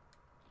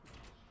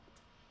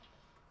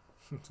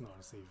 It's not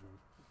a safe room.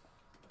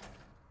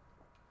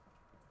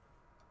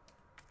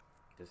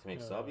 Does it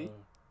make subby?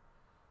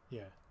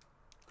 Yeah.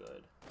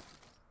 Good.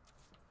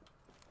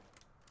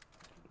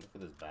 Look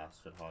at this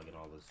bastard hogging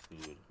all this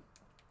food.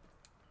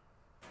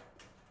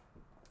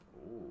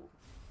 Ooh.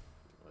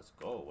 Let's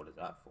go. What is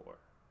that for?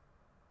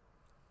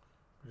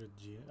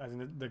 I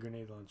think the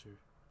grenade launcher.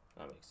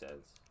 That makes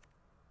sense.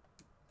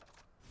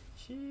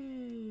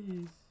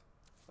 Jeez.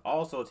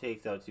 Also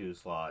takes out 2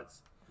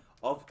 slots.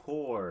 Of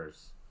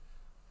course.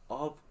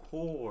 Of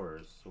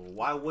course.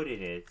 Why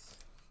wouldn't it?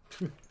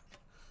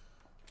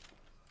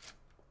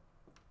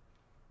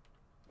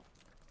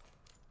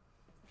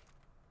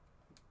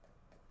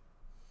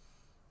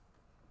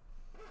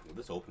 Will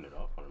this open it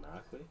up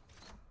automatically?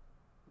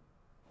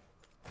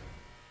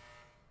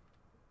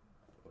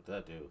 What did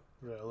that do?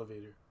 The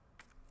elevator.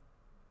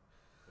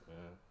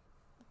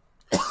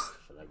 Yeah.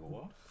 Should I go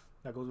off?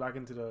 That goes back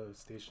into the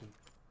station.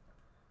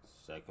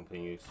 Should I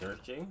continue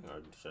searching,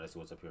 or should I see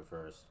what's up here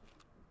first?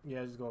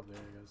 Yeah, just go up there,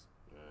 I guess.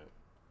 Alright.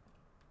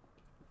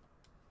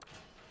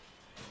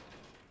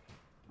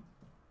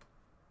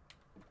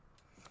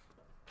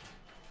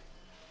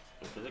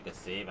 If there's like a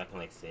save, I can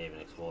like save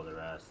and explore the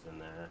rest in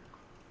there.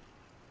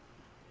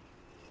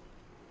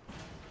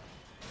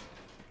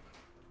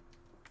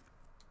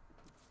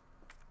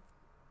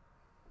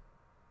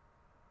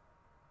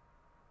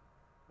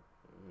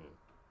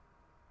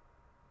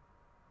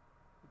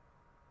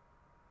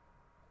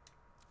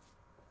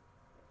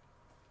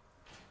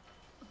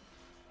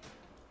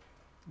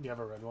 Do you have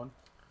a red one?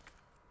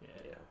 Yeah.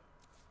 Yeah.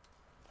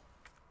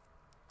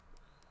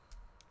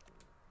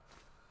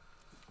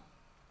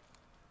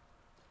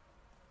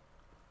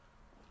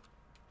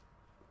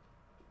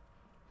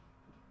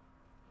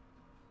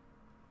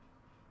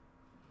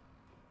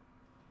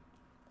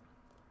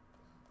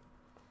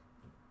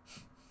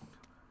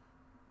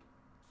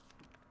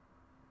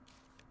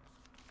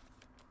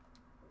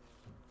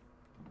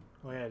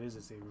 Oh yeah, it is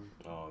a save room.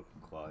 Oh,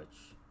 clutch.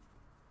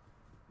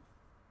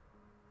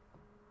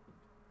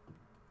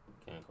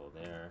 Can't go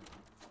there.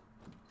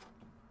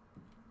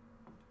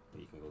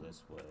 But you can go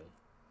this way.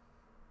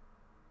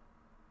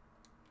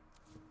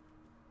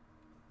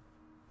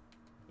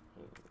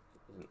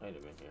 There's an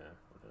item in here.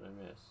 What did I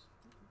miss?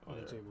 Oh, On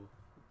the there. table.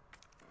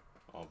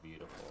 Oh,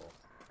 beautiful.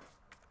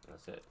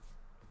 That's it.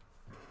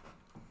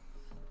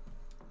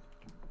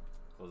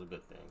 That was a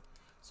good thing.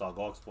 So I'll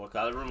go explore. The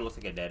other room looks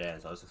like a dead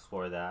end, so I'll just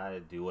explore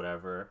that, do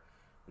whatever,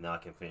 and now I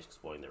can finish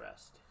exploring the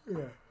rest. Yeah.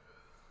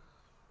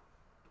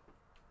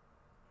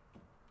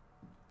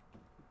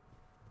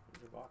 Is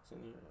there a box in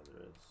here? Yeah,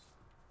 there is.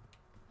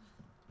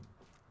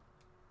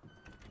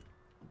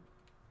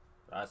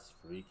 That's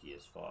freaky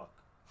as fuck.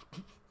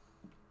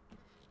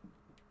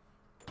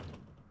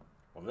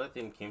 That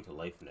thing came to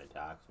life and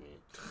attacked me.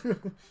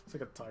 It's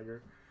like a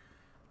tiger.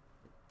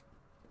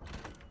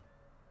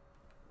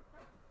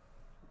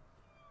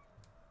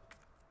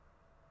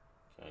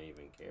 Can't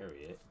even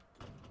carry it.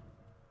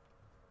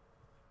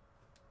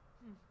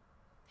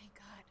 Thank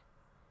God.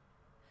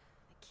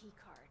 The key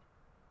card.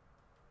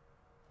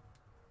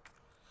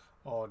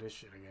 Oh, this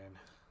shit again.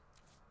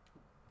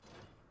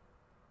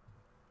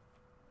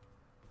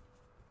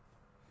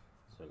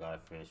 So I gotta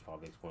finish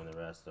probably exploring the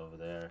rest over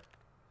there.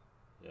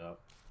 Yep.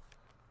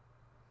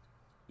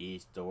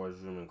 East storage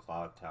room and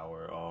clock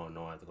tower. Oh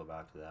no, I have to go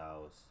back to the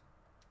house.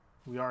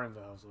 We are in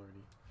the house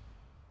already.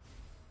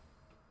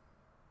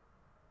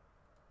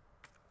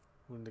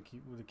 Would the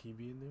key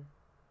be in there?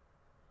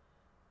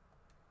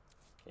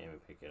 Can't even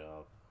pick it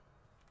up.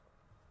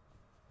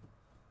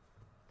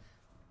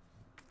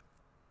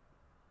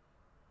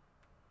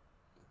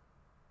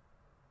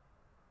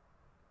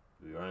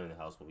 We are in the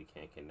house, but we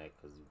can't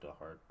connect because of the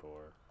hard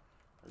door.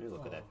 I need to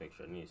look at that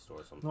picture. I need to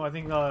store something. No, I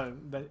think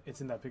that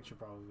it's in that picture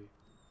probably.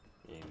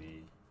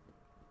 Maybe.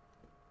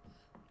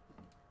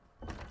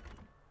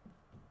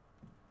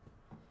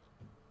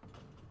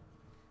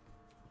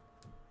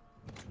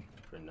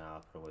 For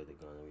now, put away the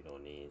gun that we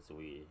don't need. So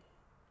we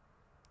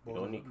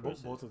don't need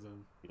Chris's. Both of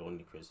them. We don't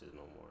need Chris's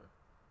no more.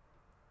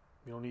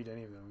 You don't need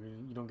any of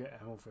them. You don't get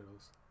ammo for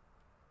those.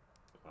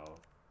 Oh.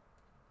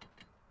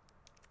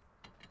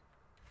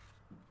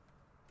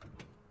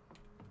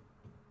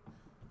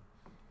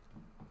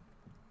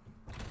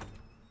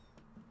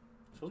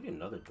 Supposed to be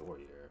another door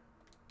here.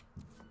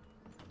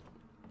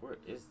 Where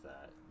is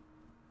that?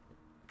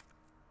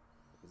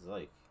 It's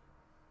like,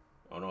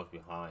 oh no, it's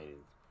behind.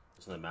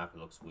 It's on the map. It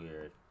looks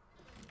weird.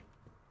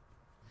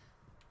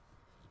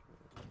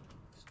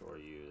 Store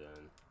you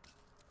then.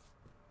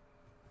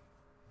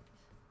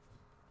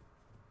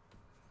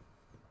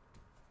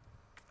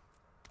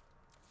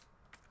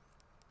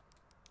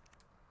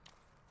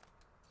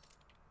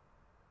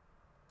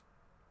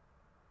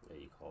 Yeah,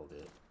 you called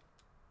it.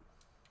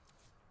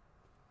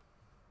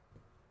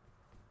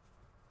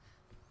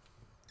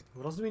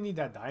 What else do we need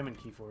that diamond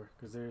key for?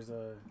 Because there's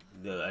a...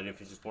 I didn't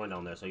finish exploring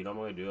down there, so you know what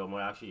I'm going to do? I'm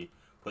going to actually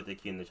put the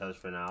key in the chest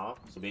for now.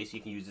 So basically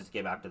you can use this to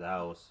get back to the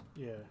house.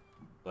 Yeah.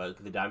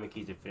 But the diamond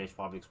keys to finish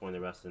probably exploring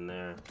the rest in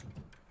there.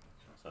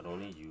 So I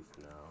don't need you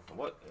for now.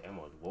 What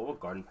ammo? What would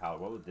garden powder?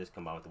 What would this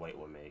combine with the white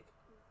one make?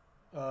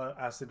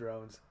 Acid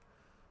rounds.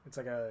 It's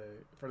like a...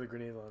 for the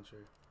grenade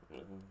launcher.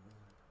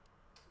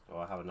 Oh,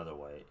 I have another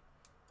white.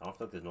 I don't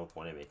feel like there's no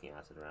point in making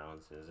acid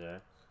rounds, is there?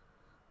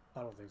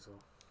 I don't think so.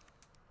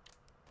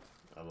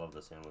 I love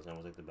this ammo. This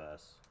ammo's like the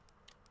best.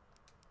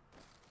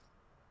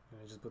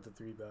 And I just put the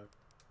 3 back.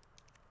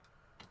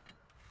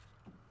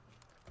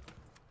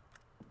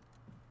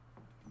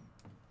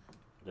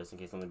 Just in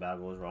case something bad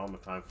goes wrong, I'm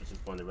gonna try and finish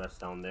exploring the rest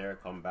down there,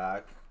 come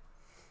back,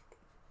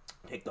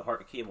 take the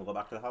heart key, and we'll go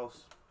back to the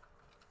house.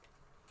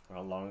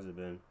 How long has it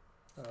been?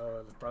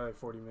 Probably like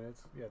 40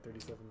 minutes. Yeah,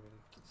 37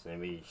 minutes. So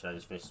maybe, should I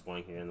just finish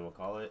exploring here and then we'll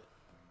call it?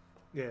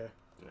 Yeah.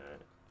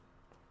 Alright.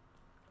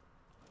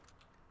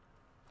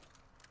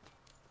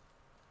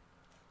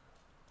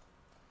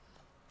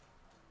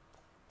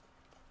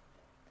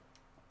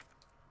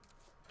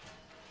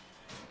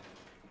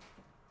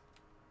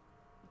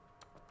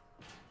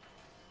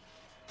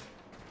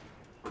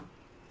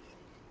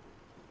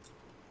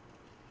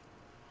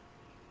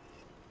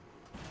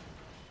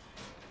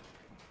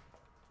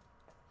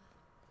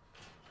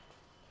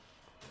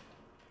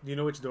 Do you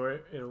know which door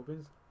it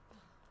opens?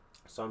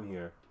 Some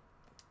here.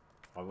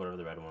 Or whatever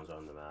the red ones are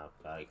on the map.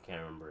 I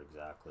can't remember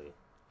exactly.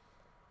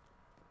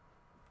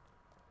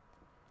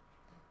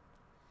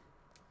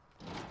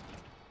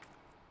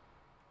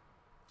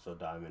 So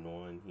diamond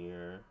one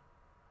here.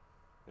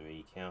 I mean,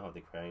 you can't have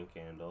the crank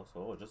candle. So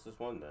oh, just this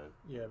one then.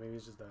 Yeah, maybe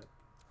it's just that.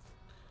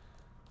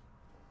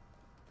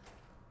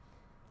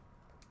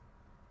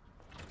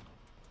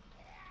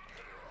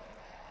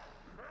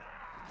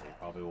 They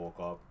probably woke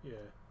up. Yeah.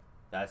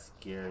 That's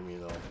scaring me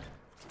though.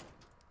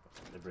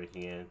 They're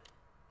breaking in.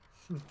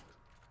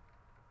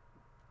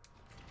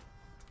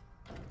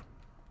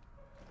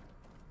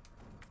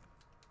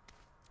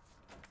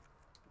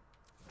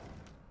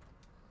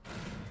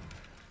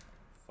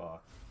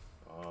 Fuck.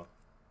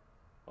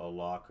 A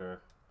locker.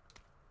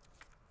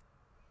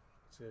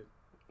 That's it.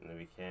 And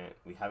then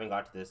we haven't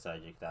got to this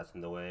side yet. That's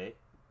in the way.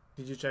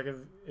 Did you check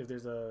if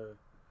there's a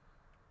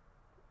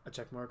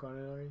check mark on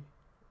it already?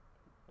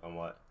 On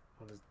what?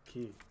 On the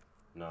key.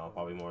 No,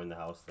 probably more in the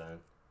house then.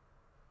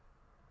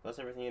 That's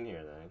everything in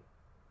here then.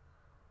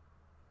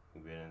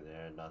 We've been in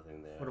there,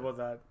 nothing there. What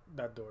about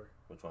that door?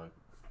 Which one?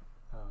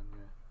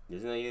 Yeah.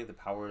 Isn't that you the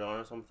power it on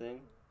or something?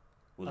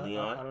 With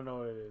Leon? I don't know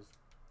what it is.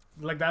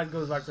 Like that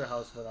goes back to the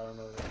house, but I don't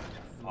know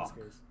in this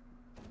case.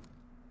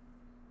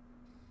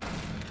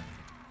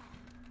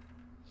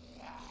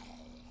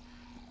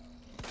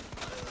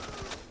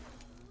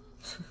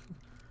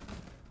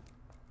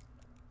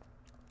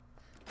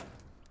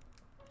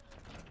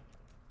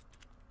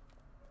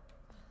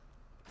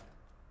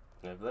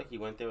 I feel like he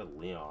went there with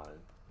Leon.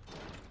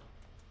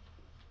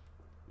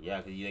 Yeah,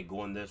 because you like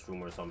go in this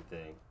room or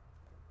something.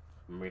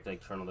 Remember, you have to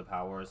like turn on the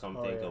power or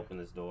something to open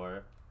this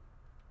door.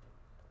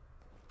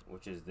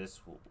 Which is this.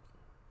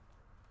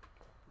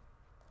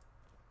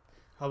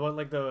 How about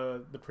like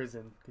the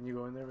prison? Can you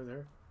go in there with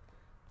her?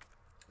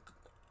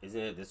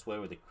 Isn't it this way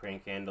where the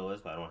crank handle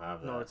is? But I don't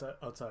have that. No, it's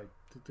outside.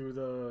 Through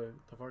the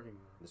parking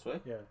lot. This way?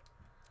 Yeah.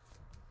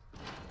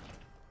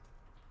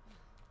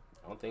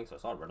 I don't think so. I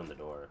saw red on the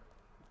door.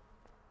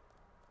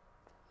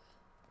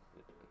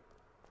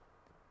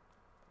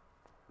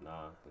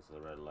 Nah, this is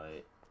a red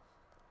light.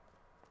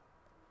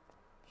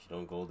 She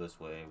don't go this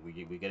way. We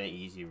get an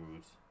easy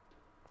route.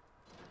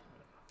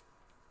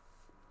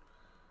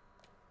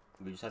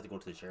 We just have to go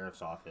to the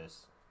sheriff's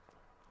office.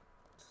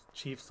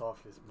 Chief's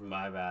office.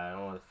 My bad. I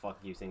don't want to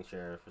fucking keep saying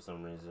sheriff for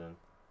some reason.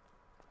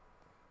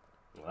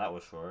 Well, that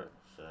was short.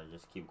 Should I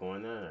just keep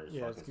going then, or just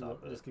fucking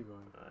stop it? Just keep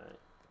going. Alright.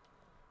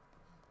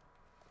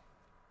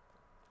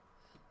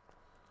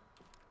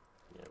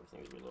 Yeah,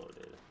 everything's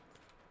reloaded.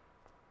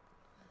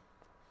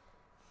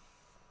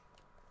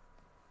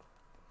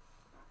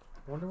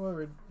 I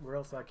wonder where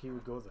else that key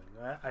would go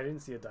then. I didn't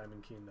see a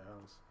diamond key in the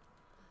house.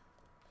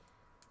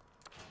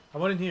 How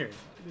about in here?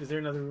 Is there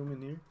another room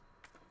in here?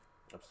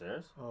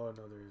 Upstairs? Oh,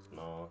 no, there isn't.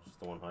 No, just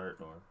the one heart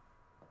door.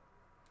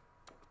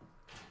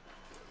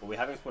 But we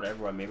haven't explored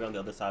everywhere. Maybe on the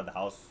other side of the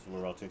house we're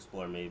about to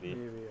explore, maybe.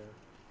 Maybe,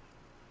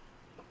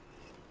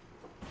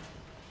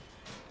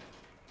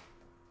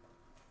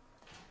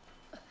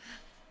 yeah.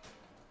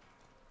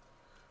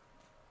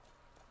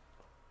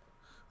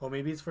 Oh,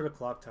 maybe it's for the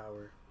clock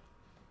tower.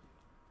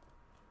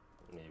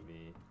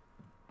 Maybe.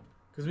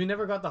 Because we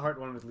never got the heart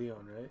one with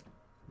Leon, right?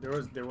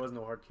 There was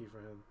no heart key for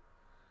him.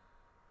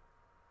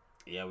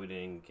 Yeah, we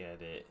didn't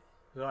get it.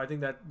 So I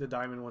think that the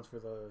diamond one's for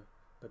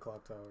the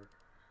clock tower.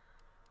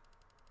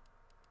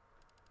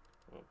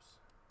 Oops.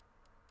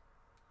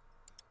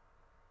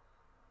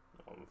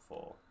 I'm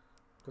full.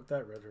 Put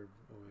that red herb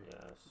away.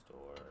 Yeah,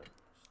 store.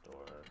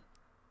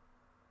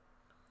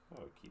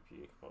 I'll keep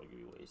you. I'll give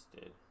you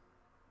wasted.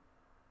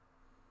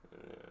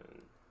 And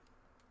then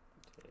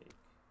take.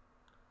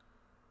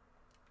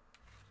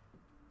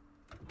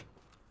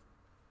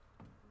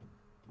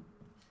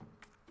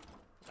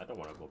 I don't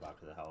want to go back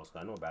to the house,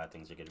 'cause I know bad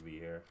things are going to be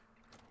here.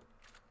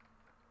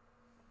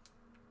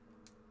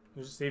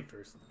 You just save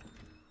first.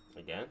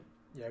 Again?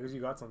 Yeah, because you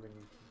got something,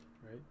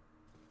 right?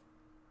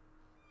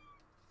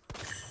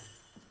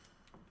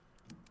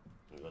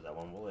 There goes that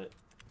one bullet.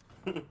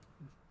 What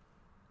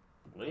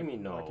do you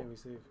mean no? Why can't we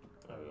save?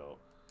 There we go.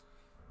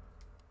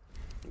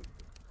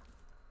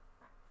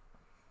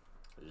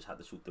 I just had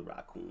to shoot the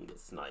raccoon, get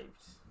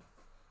sniped.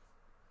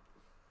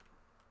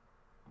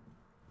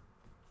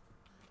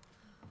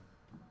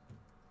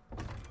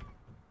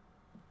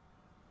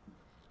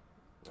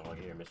 Oh,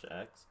 here, Mr.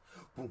 X.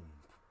 Boom,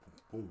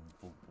 boom,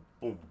 boom, boom,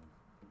 boom.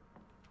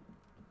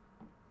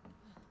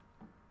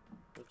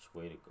 Which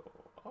way to go?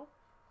 Up?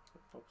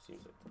 Up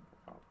seems like the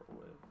proper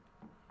way.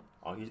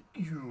 Oh,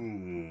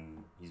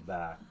 he's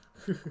back.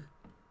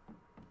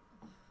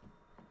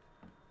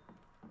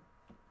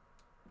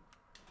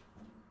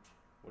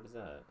 What is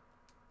that?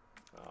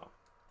 Oh.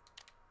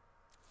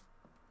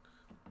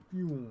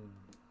 Boom.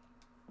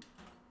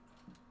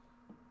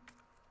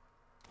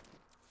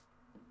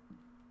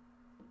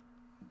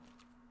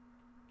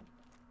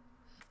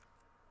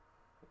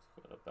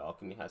 The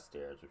balcony has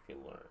stairs, which we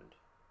learned.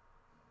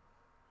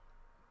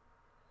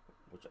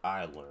 Which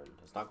I learned.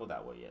 Let's not go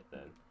that way yet,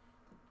 then.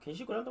 Can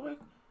she go another way?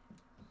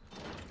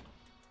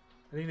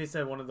 I think they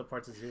said one of the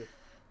parts is here.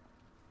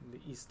 In the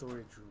east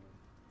storage room.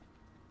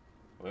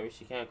 Maybe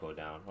she can't go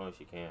down. Oh,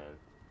 she can.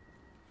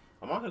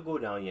 I'm not gonna go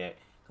down yet.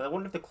 Because I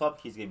wonder if the club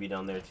key's gonna be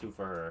down there, too,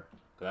 for her.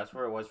 Because that's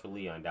where it was for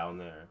Leon, down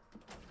there.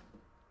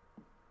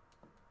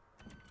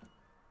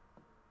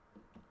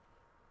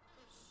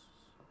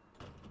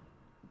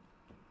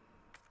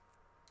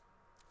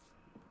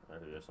 I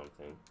hear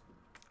something.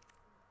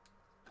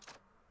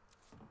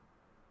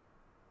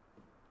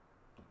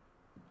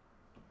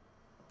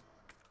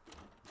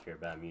 You hear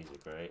bad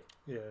music, right?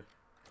 Yeah.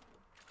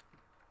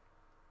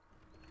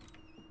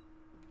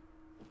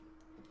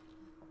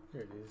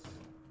 Here it is.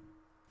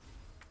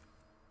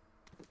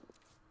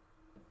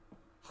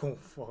 Oh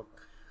fuck.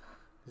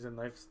 Is a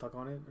knife stuck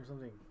on it or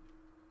something?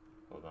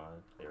 Hold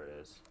on. There it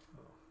is.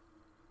 Oh.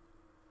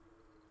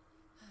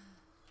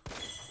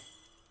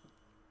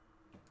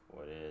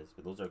 What is?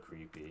 But those are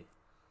creepy.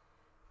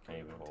 Can't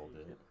even hold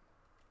it.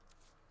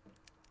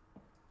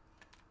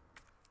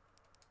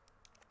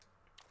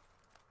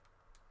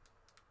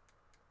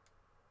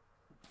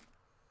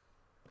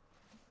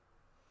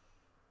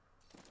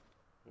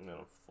 And then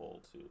I'm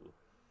full too.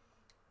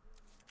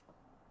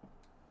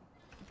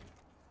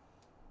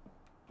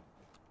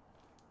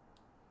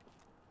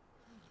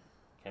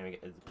 Can't even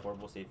get, is the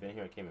portable safe in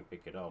here? I can't even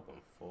pick it up.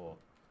 I'm full.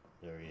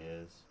 There he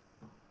is.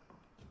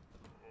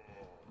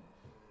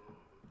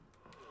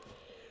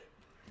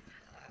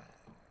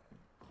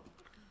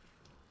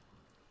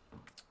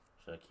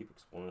 Should I keep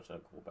exploring? Should I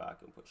go back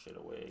and put shit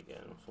away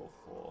again? I'm so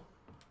full.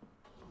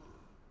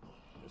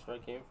 Is this where I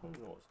came from?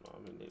 No, it's not.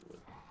 I mean, they would.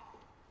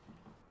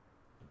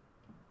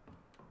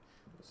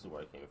 Let's is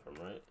where I came from,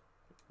 right?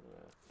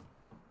 Yeah.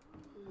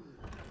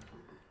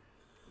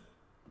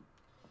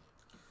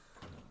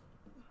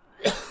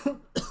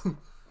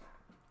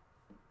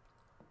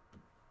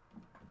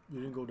 You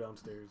didn't go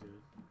downstairs yet.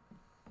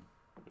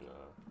 No.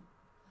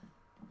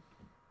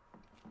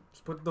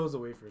 Just put those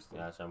away first. Though.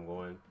 Yeah, that's where I'm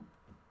going.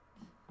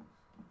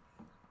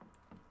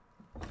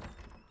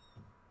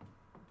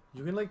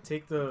 You can like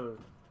take the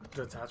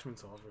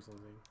attachments off or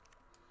something.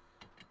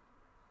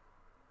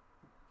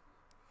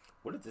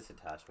 What is this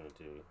attachment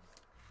to?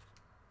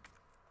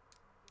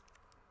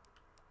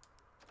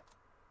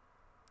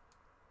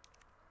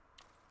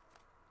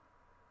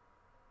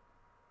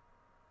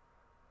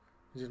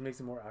 It just makes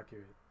it more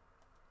accurate.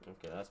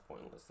 Okay, that's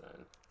pointless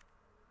then.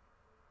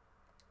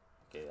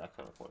 Okay, that's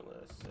kind of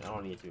pointless. I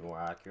don't need to be more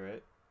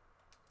accurate.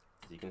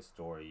 So you can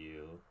store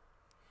you.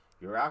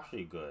 You're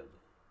actually good.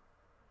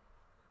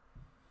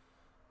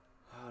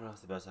 I don't know.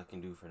 That's the best I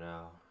can do for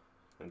now.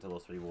 Until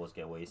those 3 bullets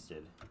get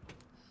wasted.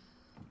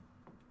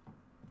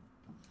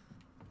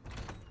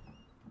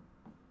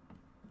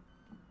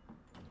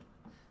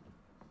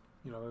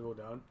 You're not gonna go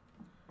down?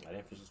 I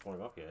didn't finish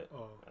scoring up yet.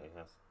 Oh. I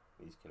have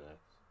these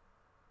connects.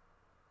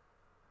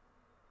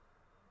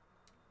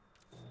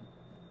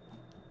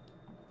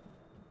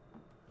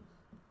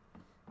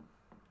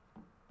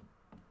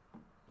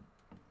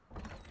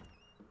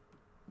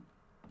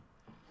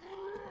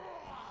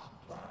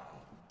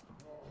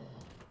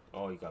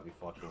 Oh, you gotta be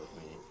fucking with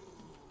me.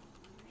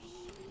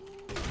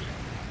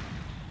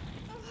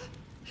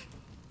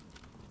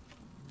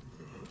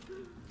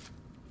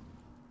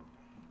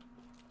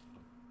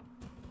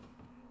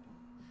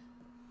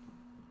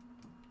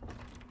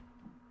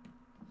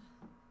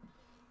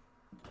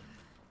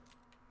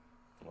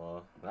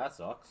 Well, that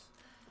sucks.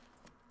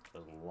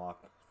 Doesn't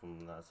lock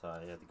from that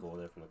side. You have to go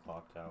there from the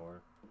clock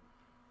tower.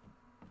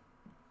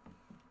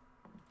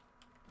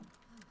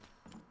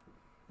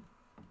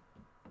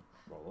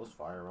 Bro, those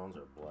fire rounds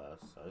are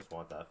blessed. I just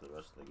want that for the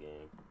rest of the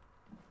game.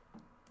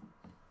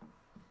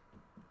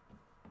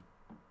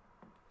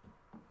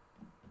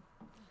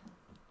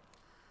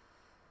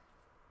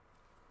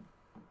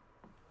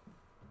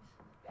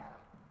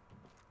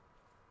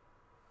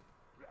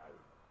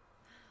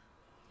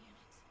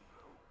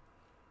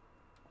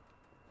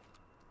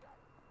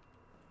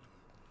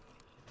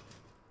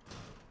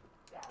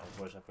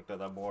 I wish I picked up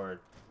that board.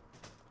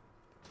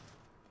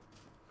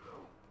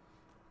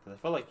 Cause I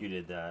felt like you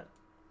did that.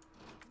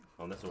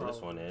 Oh, this is where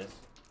this one is.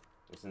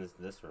 It's in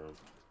this room.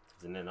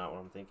 Isn't it not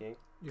what I'm thinking?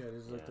 Yeah,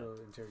 this is like the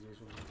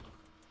interrogation room.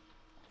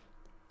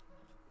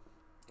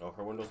 Oh,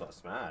 her window's not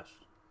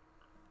smashed.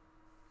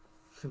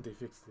 They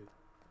fixed it.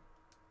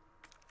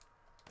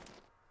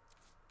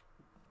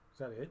 Is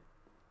that it?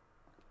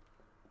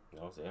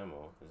 No, it's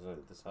ammo. Is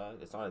it this side?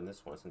 It's not in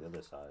this one. It's on the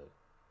other side.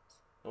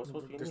 No, it's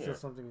supposed to be in There's here.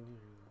 still something in here.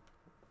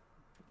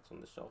 It's on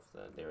the shelf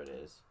then. There it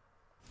is.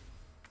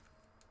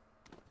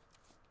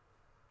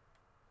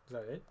 Is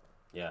that it?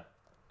 Yeah.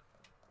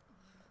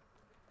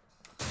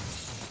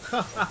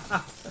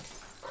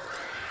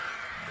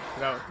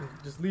 No,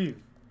 just leave.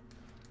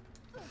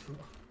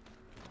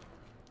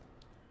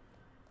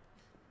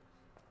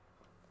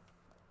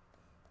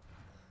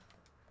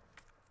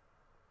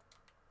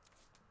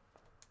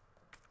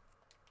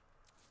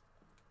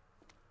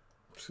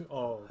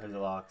 Oh. Here's the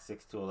lock.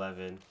 6 to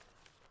 11.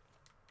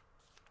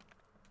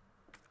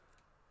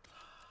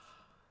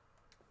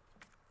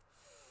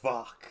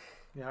 Fuck.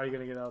 Yeah, how are you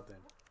gonna get out then?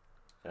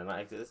 Can I not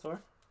exit this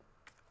door?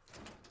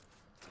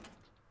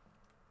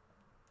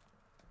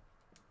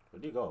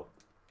 Where'd you go?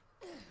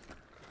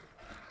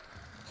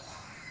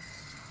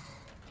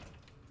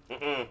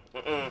 Are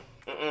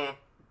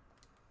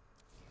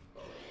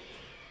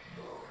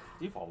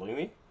you following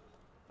me?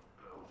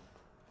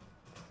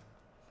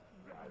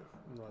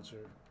 I'm not sure.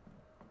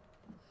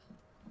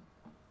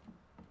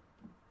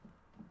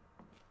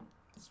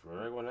 Where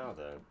do I go now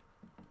then?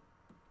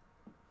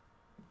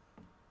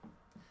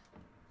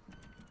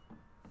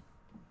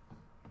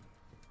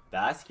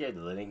 That scared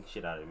the living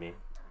shit out of me.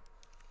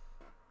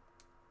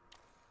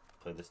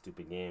 Play this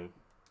stupid game.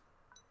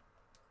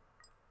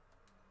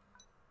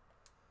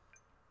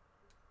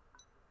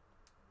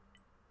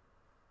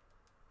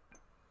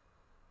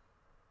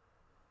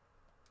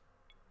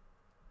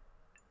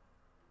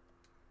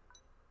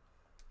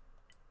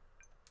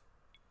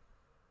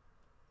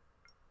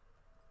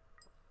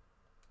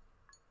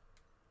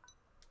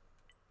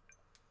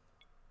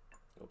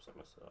 Oops, I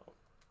messed it up.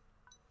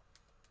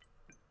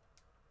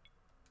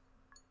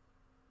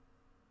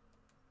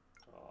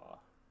 Aw.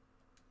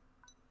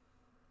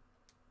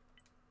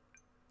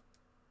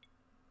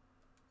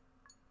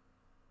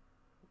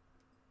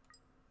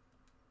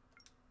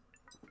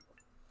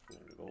 There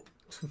we go.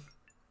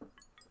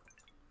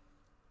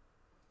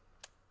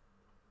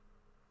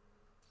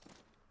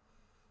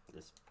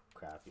 This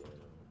crappy item.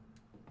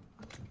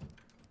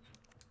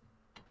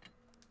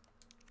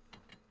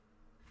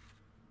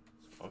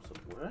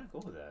 Where did I go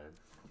then?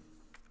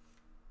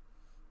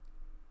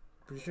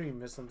 Pretty sure you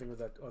missed something with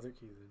that other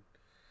key then.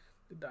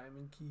 The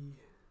diamond key.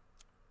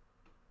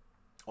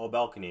 Oh,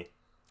 balcony.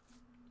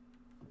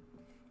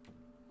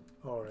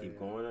 All right. Keep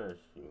going, or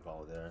you can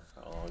call it there.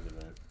 How long has it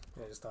been?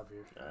 Yeah, just stop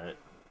here. All right.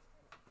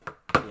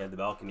 Yeah, the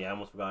balcony. I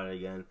almost forgot it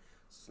again.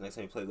 So next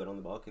time you play, go on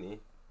the balcony.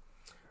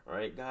 All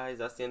right, guys.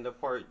 That's the end of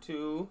part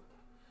 2.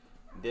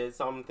 Did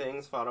some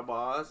things. Fought a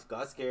boss.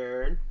 Got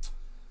scared.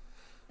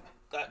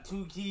 Got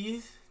 2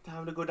 keys.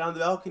 Time to go down the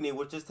balcony,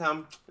 which this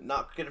time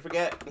not gonna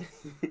forget.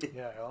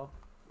 Yeah, y'all.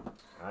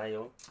 Alright,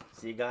 yo.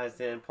 See you guys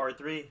in part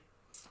 3.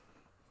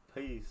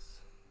 Peace.